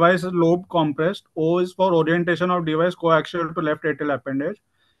 L is device lobe compressed. O is for orientation of device coaxial to left atrial appendage.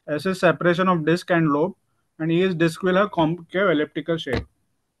 S is separation of disc and lobe. And E is disc will have concave elliptical shape.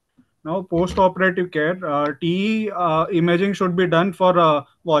 Now, post-operative care, TE imaging should be done for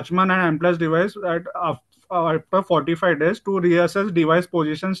Watchman and MPLS device after 45 days to reassess device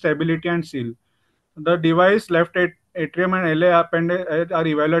position, stability, and seal. The device left atrium and LA appendage are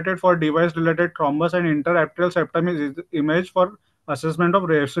evaluated for device-related thrombus, and interatrial septum is imaged for assessment of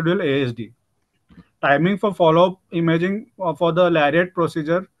residual ASD. Timing for follow-up imaging for the lariat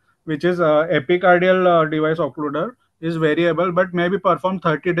procedure, which is epicardial device occluder, is variable but may be performed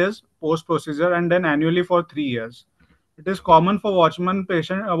 30 days post-procedure and then annually for 3 years. It is common for Watchman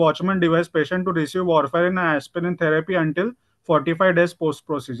device patient to receive warfarin and aspirin therapy until 45 days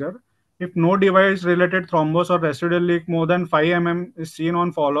post-procedure. If no device-related thrombus or residual leak more than 5 mm is seen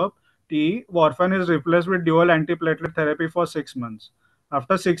on follow-up, warfarin is replaced with dual antiplatelet therapy for 6 months.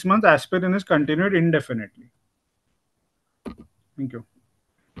 After 6 months, aspirin is continued indefinitely. Thank you.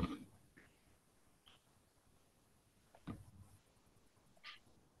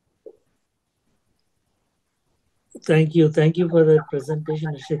 Thank you. Thank you for that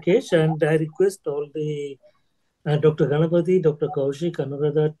presentation, Rishikesh. And I request all the Dr. Ganapati, Dr. Kaushik,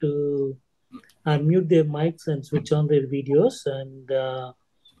 Anuradha to unmute their mics and switch on their videos and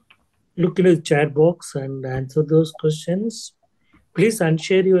look in the chat box and answer those questions. Please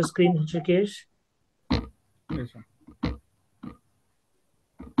unshare your screen, Rishikesh. Yes, sir.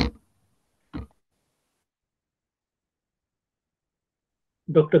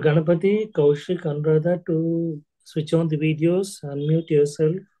 Dr. Ganapati, Kaushik, Anuradha to switch on the videos, unmute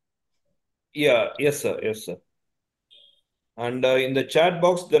yourself. Yeah, yes, sir. Yes, sir. And in the chat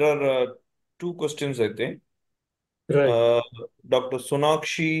box, there are two questions, I think. Right. Dr.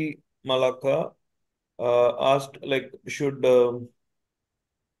 Sonakshi Malaka asked, like, should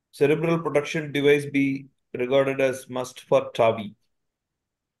cerebral protection device be regarded as must for TAVI?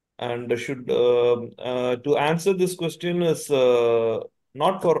 And should to answer this question is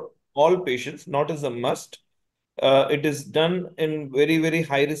not for all patients, not as a must. It is done in very, very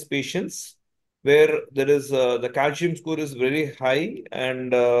high risk patients where there is the calcium score is very high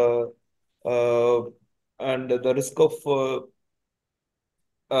uh, and the risk of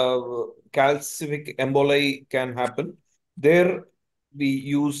calcific emboli can happen. There we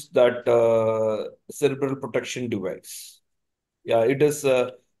use that cerebral protection device. Yeah, it is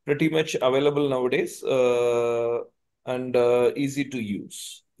pretty much available nowadays and easy to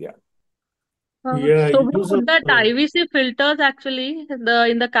use. Yeah. Yeah, So we use of put that IVC filters actually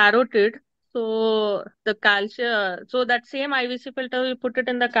in the carotid. So the calcium, so that same IVC filter we put it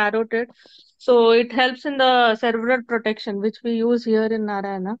in the carotid. So it helps in the cerebral protection, which we use here in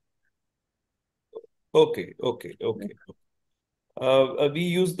Narayana. Okay. We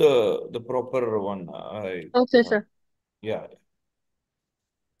use the proper one. Okay, sir. Yeah.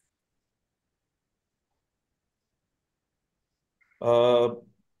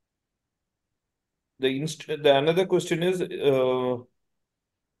 The another question is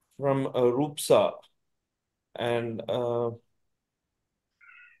from Rupsa and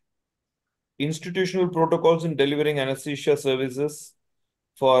institutional protocols in delivering anesthesia services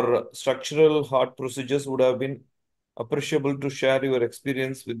for structural heart procedures would have been appreciable to share your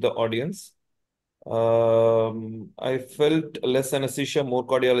experience with the audience. I felt less anesthesia, more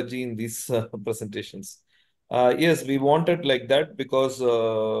cardiology in these presentations. Yes, we wanted like that because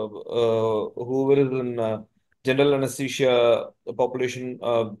whoever is in general anesthesia population,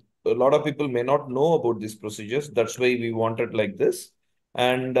 a lot of people may not know about these procedures. That's why we wanted like this.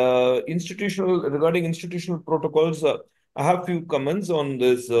 And regarding institutional protocols, I have few comments on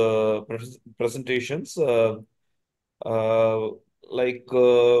this presentations. Like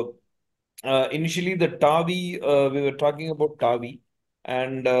initially the TAVI, we were talking about TAVI,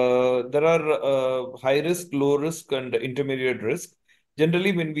 and there are high risk, low risk, and intermediate risk.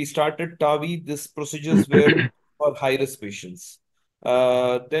 Generally, when we started TAVI, these procedures were for high risk patients.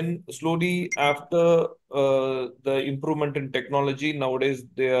 Then slowly after the improvement in technology, nowadays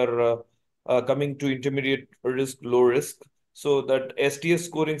they are coming to intermediate risk, low risk. So that STS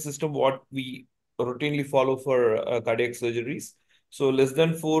scoring system, what we routinely follow for cardiac surgeries. So less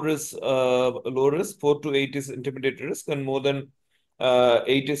than 4 is low risk, 4 to 8 is intermediate risk, and more than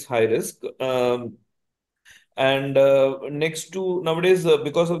 8 is high risk. And next to nowadays,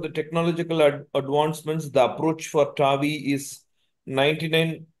 because of the technological advancements, the approach for TAVI is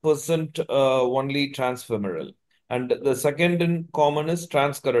 99% only transfemoral. And the second in common is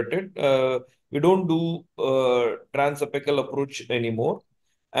transcarotid. We don't do transapical approach anymore.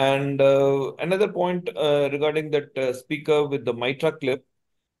 And another point regarding that speaker with the mitra clip,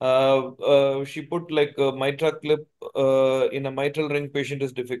 she put like a mitra clip in a mitral ring patient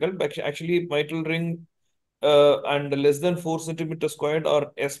is difficult, but actually mitral ring and less than 4 centimeter squared,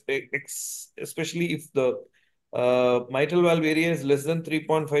 or especially if the mitral valve area is less than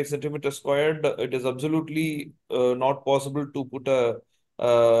 3.5 centimeter squared, it is absolutely not possible to put a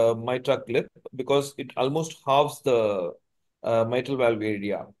mitra clip because it almost halves the mitral valve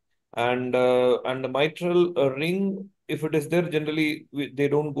area. And the mitral ring if it is there, generally they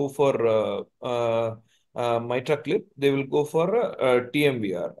don't go for mitra clip. They will go for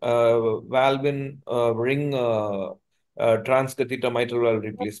TMVR, valve in ring transcatheter mitral valve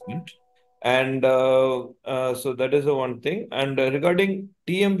replacement. And so that is the one thing. And regarding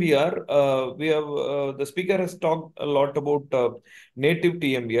TMVR, we have the speaker has talked a lot about native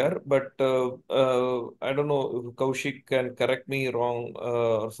TMVR, but I don't know if Kaushik can correct me wrong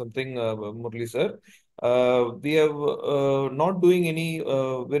or something, Murli sir. We have not doing any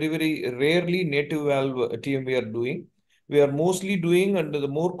very rarely native valve TM we are doing. We are mostly doing, and the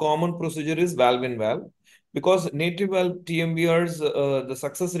more common procedure is valve in valve, because native valve TMVRs the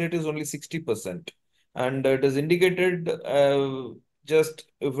success rate is only 60%, and it is indicated just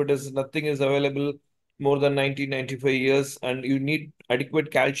if it is nothing is available more than 95 years, and you need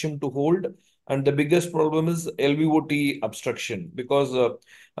adequate calcium to hold. And the biggest problem is LVOT obstruction, because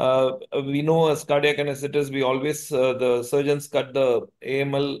we know as cardiac anesthetists, we always the surgeons cut the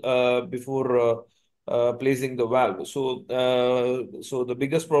AML before placing the valve. So the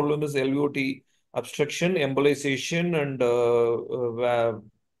biggest problem is LVOT obstruction, embolization, and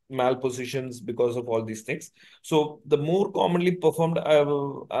malpositions because of all these things. So the more commonly performed,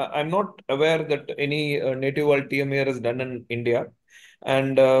 I'm not aware that any native valve TMAR is done in India,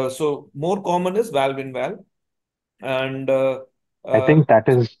 and so more common is valve in valve, and I think that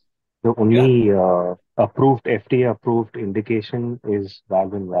is the yeah. only approved, FDA approved indication is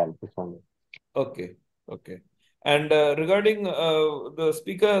valve in valve. Okay, okay. And regarding the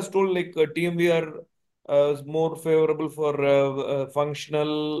speaker has told like TMVR is more favorable for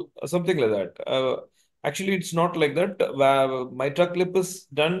functional, something like that. Actually, it's not like that. Mitra clip is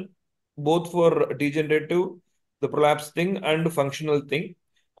done both for degenerative, the prolapse thing, and functional thing.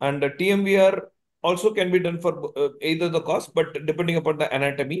 And TMVR also can be done for either the cause, but depending upon the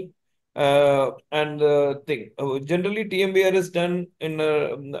anatomy and the thing. Generally, TMVR is done in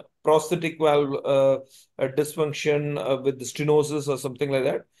prosthetic valve dysfunction with stenosis or something like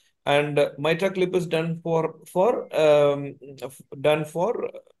that, and mitra clip is done done for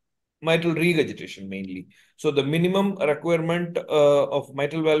mitral regurgitation mainly. So the minimum requirement of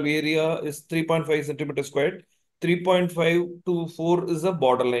mitral valve area is 3.5 centimeter squared. 3.5 to 4 is a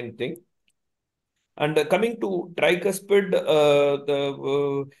borderline thing. And coming to tricuspid,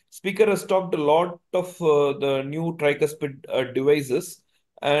 the speaker has talked a lot of the new tricuspid devices,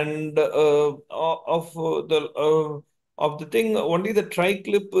 and of the thing, only the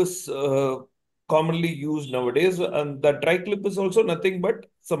tri-clip is commonly used nowadays, and the tri-clip is also nothing but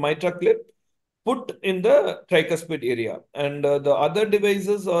some mitra clip put in the tricuspid area, and the other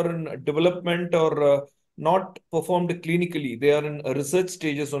devices are in development or not performed clinically. They are in research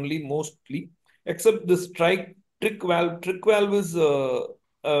stages only mostly, except this trick valve. Trick valve is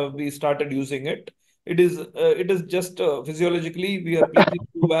we started using it. It is just physiologically we are placing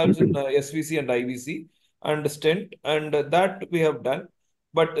two valves in SVC and IVC and stent, and that we have done.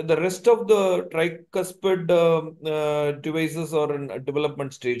 But the rest of the tricuspid devices are in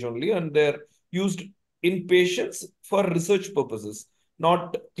development stage only, and they're used in patients for research purposes,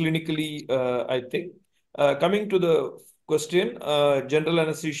 not clinically, I think. Coming to the question, general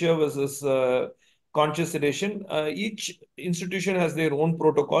anesthesia versus conscious sedation, each institution has their own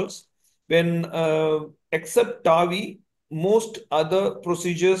protocols. When, except TAVI, most other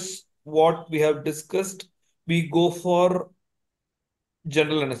procedures, what we have discussed, we go for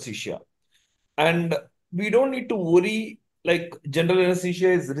general anesthesia. And we don't need to worry like general anesthesia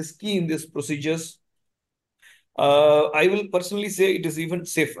is risky in these procedures. I will personally say it is even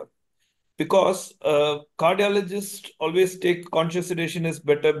safer, because cardiologists always take conscious sedation is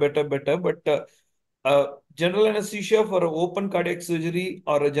better, but general anesthesia for an open cardiac surgery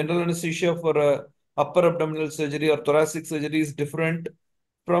or a general anesthesia for a upper abdominal surgery or thoracic surgery is different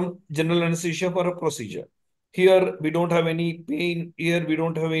from general anesthesia for a procedure. Here, we don't have any pain. Here, we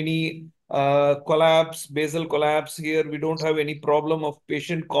don't have any collapse, basal collapse. Here, we don't have any problem of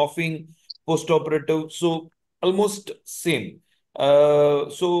patient coughing post-operative. So, almost same.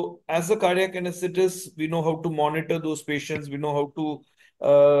 So, as a cardiac anesthetist, we know how to monitor those patients. We know how to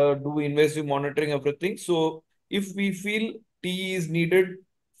do invasive monitoring, everything. So, if we feel TE is needed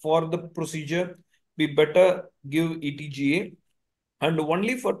for the procedure, we better give ETGA. And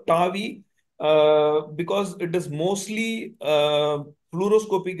only for TAVI, because it is mostly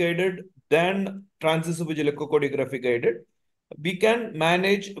fluoroscopy guided than transesophageal echocardiography guided, we can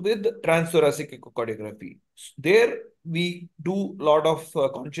manage with transthoracic echocardiography. There we do a lot of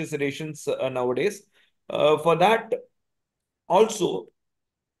conscious sedations nowadays. For that also,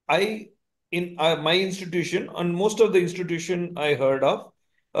 in my institution and most of the institution I heard of,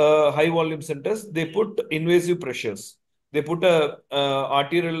 high volume centers, they put invasive pressures. They put a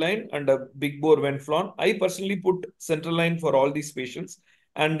arterial line and a big bore venflon. I personally put central line for all these patients.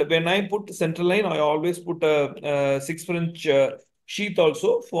 And when I put central line, I always put a 6 French sheath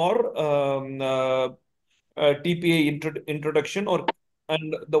also for TPA introduction.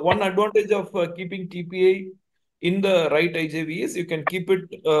 And the one advantage of keeping TPA in the right IJV is you can keep it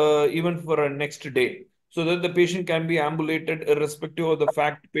even for a next day, so that the patient can be ambulated irrespective of the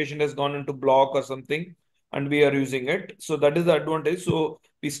fact patient has gone into block or something, and we are using it. So that is the advantage. So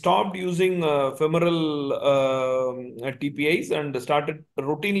we stopped using femoral TPAs and started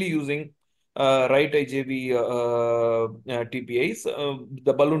routinely using right IJV TPAs,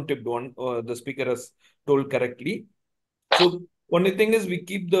 the balloon tipped one, the speaker has told correctly. So only thing is we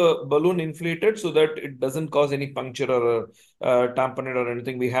keep the balloon inflated so that it doesn't cause any puncture or tamponade or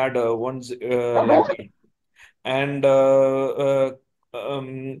anything. We had ones like that. And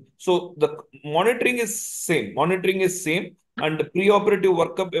so the monitoring is same, and the pre-operative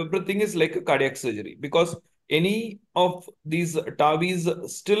workup, everything is like a cardiac surgery, because any of these TAVIs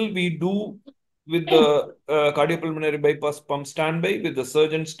still we do with the cardiopulmonary bypass pump standby, with the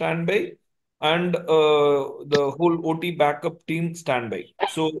surgeon standby, and the whole OT backup team standby.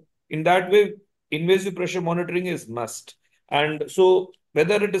 So in that way, invasive pressure monitoring is must. And so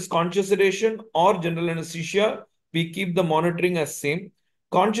whether it is conscious sedation or general anesthesia, we keep the monitoring as same.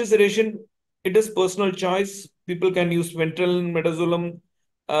 Conscious sedation, it is personal choice. People can use ventolin, midazolam,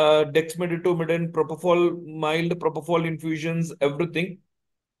 dexmedetomidine, propofol, mild propofol infusions, everything.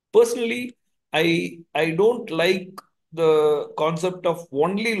 Personally, I don't like the concept of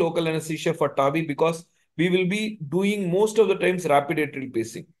only local anesthesia for TAVI, because we will be doing most of the times rapid atrial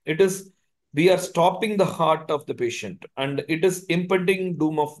pacing. It is, we are stopping the heart of the patient, and it is impending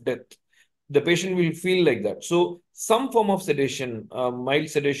doom of death. The patient will feel like that. So some form of sedation, mild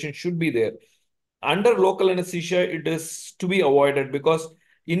sedation should be there. Under local anesthesia, it is to be avoided, because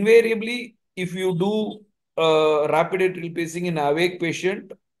invariably, if you do rapid atrial pacing in awake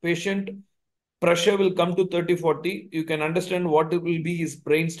patient pressure will come to 30-40. You can understand what it will be, his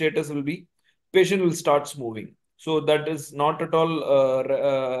brain status will be. Patient will start moving. So that is not at all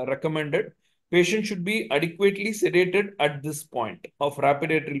recommended. Patient should be adequately sedated at this point of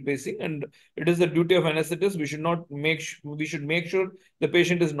rapid atrial pacing, and it is the duty of anesthetist. We should make sure the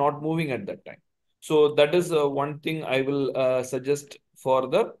patient is not moving at that time. So that is one thing I will suggest for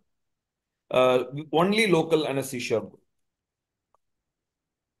the only local anesthesia.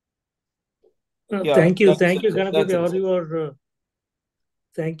 Yeah, thank you, that's it. Ganapati.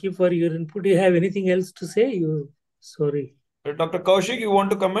 Thank you for your input. Do you have anything else to say? Sorry. Dr. Kaushik, you want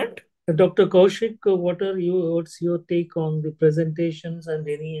to comment? Dr. Kaushik, what's your take on the presentations, and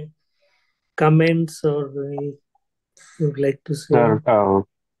any comments or you'd like to say? Sir,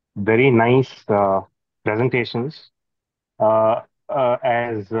 very nice presentations.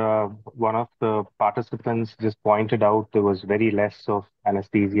 As one of the participants just pointed out, there was very less of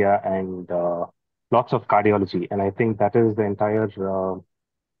anesthesia and lots of cardiology. And I think that is the entire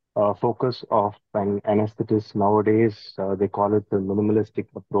focus of an anesthetist nowadays. They call it the minimalistic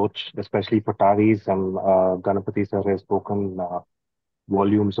approach, especially for TAVIs. And Ganapati sir has spoken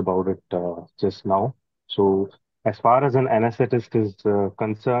volumes about it just now. So, as far as an anesthetist is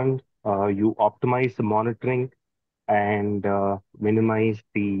concerned, you optimize the monitoring and minimize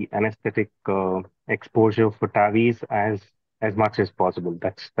the anesthetic exposure for TAVIs as much as possible.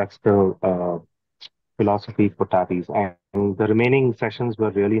 That's the philosophy for TAVIs. And the remaining sessions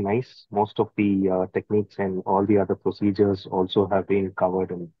were really nice. Most of the techniques and all the other procedures also have been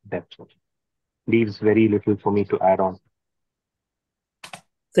covered in depth. Leaves very little for me to add on.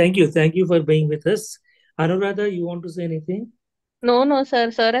 Thank you for being with us. Anuradha, you want to say anything? No,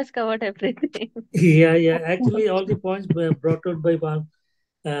 sir. Sir has covered everything. Yeah. Actually, all the points brought out by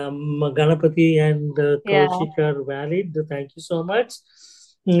Ganapati and Kaushik are valid. Thank you so much.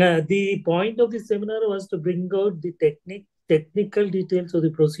 The point of the seminar was to bring out the technical details of the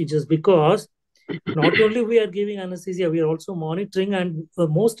procedures, because not only we are giving anesthesia, we are also monitoring, and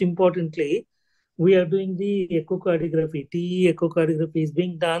most importantly, we are doing the echocardiography. TE echocardiography is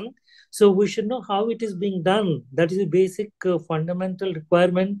being done. So we should know how it is being done. That is a basic fundamental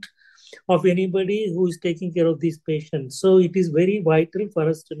requirement of anybody who is taking care of these patients. So it is very vital for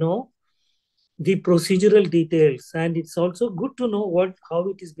us to know the procedural details, and it's also good to know how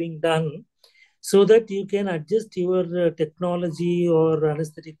it is being done, so that you can adjust your technology or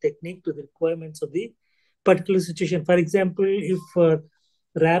anesthetic technique to the requirements of the particular situation. For example, if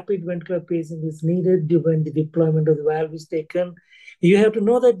rapid ventricular pacing is needed when the deployment of the valve is taken, you have to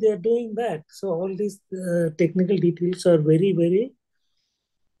know that they are doing that. So all these technical details are very, very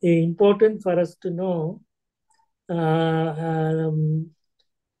important for us to know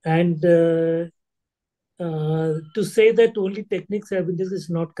and to say that only techniques have been used is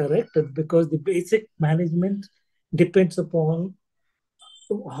not correct, because the basic management depends upon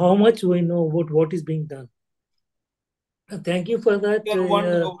how much we know about what is being done. Thank you for that.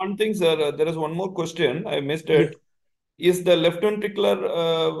 One thing, sir. There is one more question. I missed Yeah. it. Is the left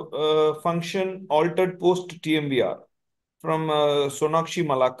ventricular function altered post TMVR from Sonakshi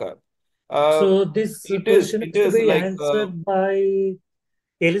Malakar? So this question It is to is be like answered by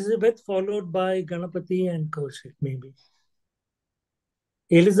Elizabeth, followed by Ganapati and Kaushik, maybe.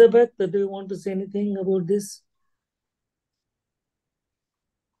 Elizabeth, do you want to say anything about this?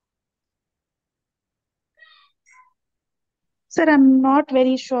 Sir, I'm not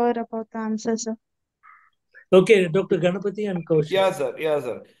very sure about the answer, sir. Okay, Dr. Ganapati and Kaushik. Yeah, sir. Yeah,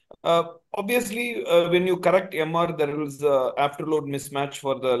 sir. Obviously, when you correct MR, there is afterload mismatch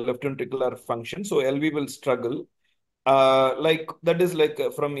for the left ventricular function. So LV will struggle. Like that is like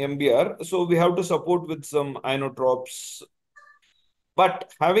from MBR. So we have to support with some inotropes. But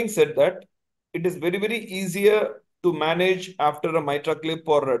having said that, it is very, very easier to manage after a mitra clip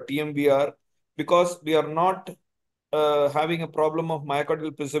or a TMVR, because we are not having a problem of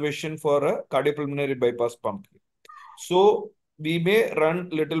myocardial preservation for a cardiopulmonary bypass pump. So we may run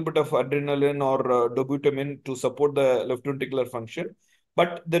little bit of adrenaline or dobutamine to support the left ventricular function,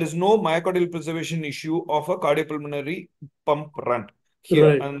 but there is no myocardial preservation issue of a cardiopulmonary pump run here,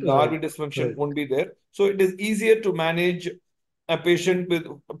 Right, and the RV dysfunction won't be there. So it is easier to manage a patient with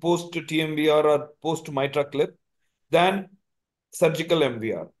post TMVR or post mitra clip than surgical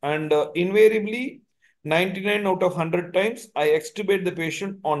MVR. And invariably, 99 out of 100 times, I extubate the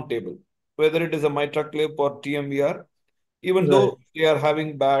patient on table, whether it is a mitra clip or TMVR. Even though they are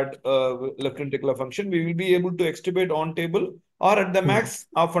having bad left ventricular function, we will be able to extubate on table, or at the max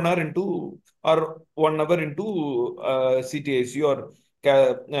half an hour into or 1 hour into CTICU or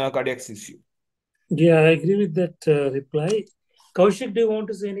cardiac CCU. Yeah, I agree with that reply. Kaushik, do you want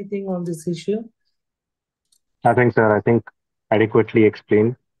to say anything on this issue? Nothing, sir. I think adequately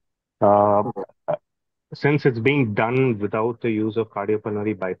explained. Since it's being done without the use of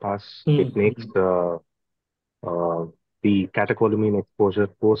cardiopulmonary bypass techniques, the catecholamine exposure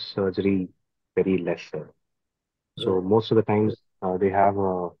post-surgery very lesser. So most of the times they have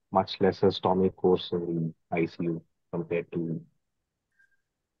a much lesser stomach course in the ICU compared to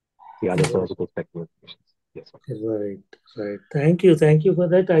the other surgical techniques. Yes, sir. Right. Thank you for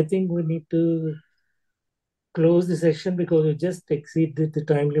that. I think we need to close the session because we just exceeded the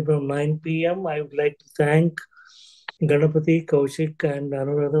time limit of 9 p.m. I would like to thank Ganapati, Kaushik, and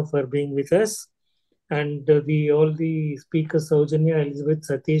Anuradha for being with us. And all the speakers, Saujanya, Elizabeth,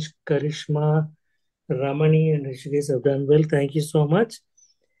 Satish, Karishma, Ramani, and Rishikesh have done well. Thank you so much.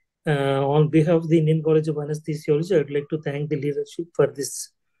 On behalf of the Indian College of Anesthesiology, I would like to thank the leadership for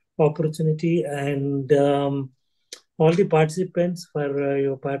this opportunity, and all the participants for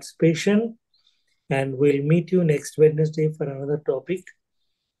your participation. And we'll meet you next Wednesday for another topic.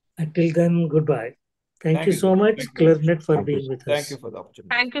 Until then, goodbye. Thank you so much, Clarinet, for being with us. Thank you for the opportunity.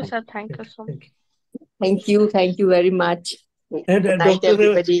 Thank you, sir. Thank you so much. Thank you very much. And Good night,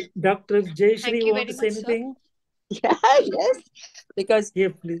 everybody. Dr. Jayashree, Thank you you want very to say much, sir. anything? Yeah, yes, because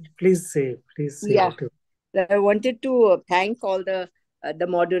Yeah, please say. yeah, I wanted to thank all the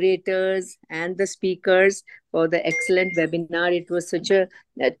moderators and the speakers for the excellent webinar. It was such a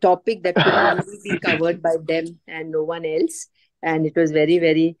topic that could only be covered by them and no one else, and it was very,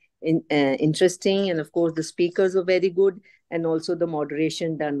 very interesting. And of course, the speakers were very good, and also the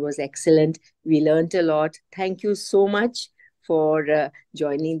moderation done was excellent. We learned a lot. Thank you so much for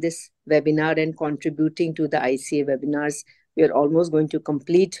joining this webinar and contributing to the ICA webinars. We are almost going to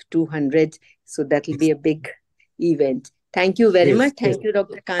complete 200, so that will be a big event. Thank you very much. Thank you,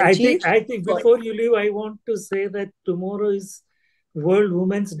 Dr. Kanchi. I think before you leave, I want to say that tomorrow is World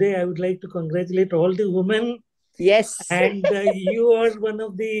Women's Day. I would like to congratulate all the women. Yes. And you are one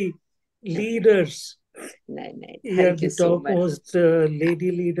of the leaders. You are the topmost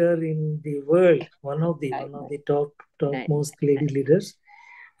lady leader in the world. One of the topmost lady leaders.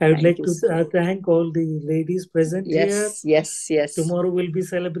 I would like to thank all the ladies present here. Yes. Tomorrow we'll be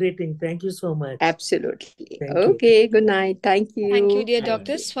celebrating. Thank you so much. Absolutely. Okay, good night. Thank you. Thank you, dear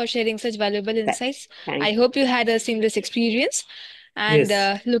doctors, for sharing such valuable insights. I hope you had a seamless experience.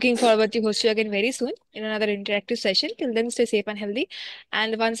 And looking forward to host you again very soon in another interactive session. Till then, stay safe and healthy.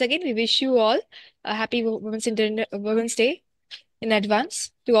 And once again, we wish you all a happy Women's Day in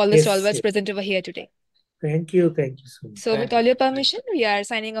advance to all the stalwarts present over here today. Thank you so much. So with all your permission, we are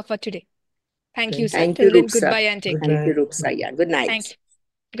signing off for today. Thank you, sir. Thank Till you, then, Ruksa. goodbye and take care. Thank you, Ruksa. Yeah, good night. Thank you.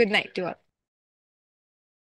 Good night to all.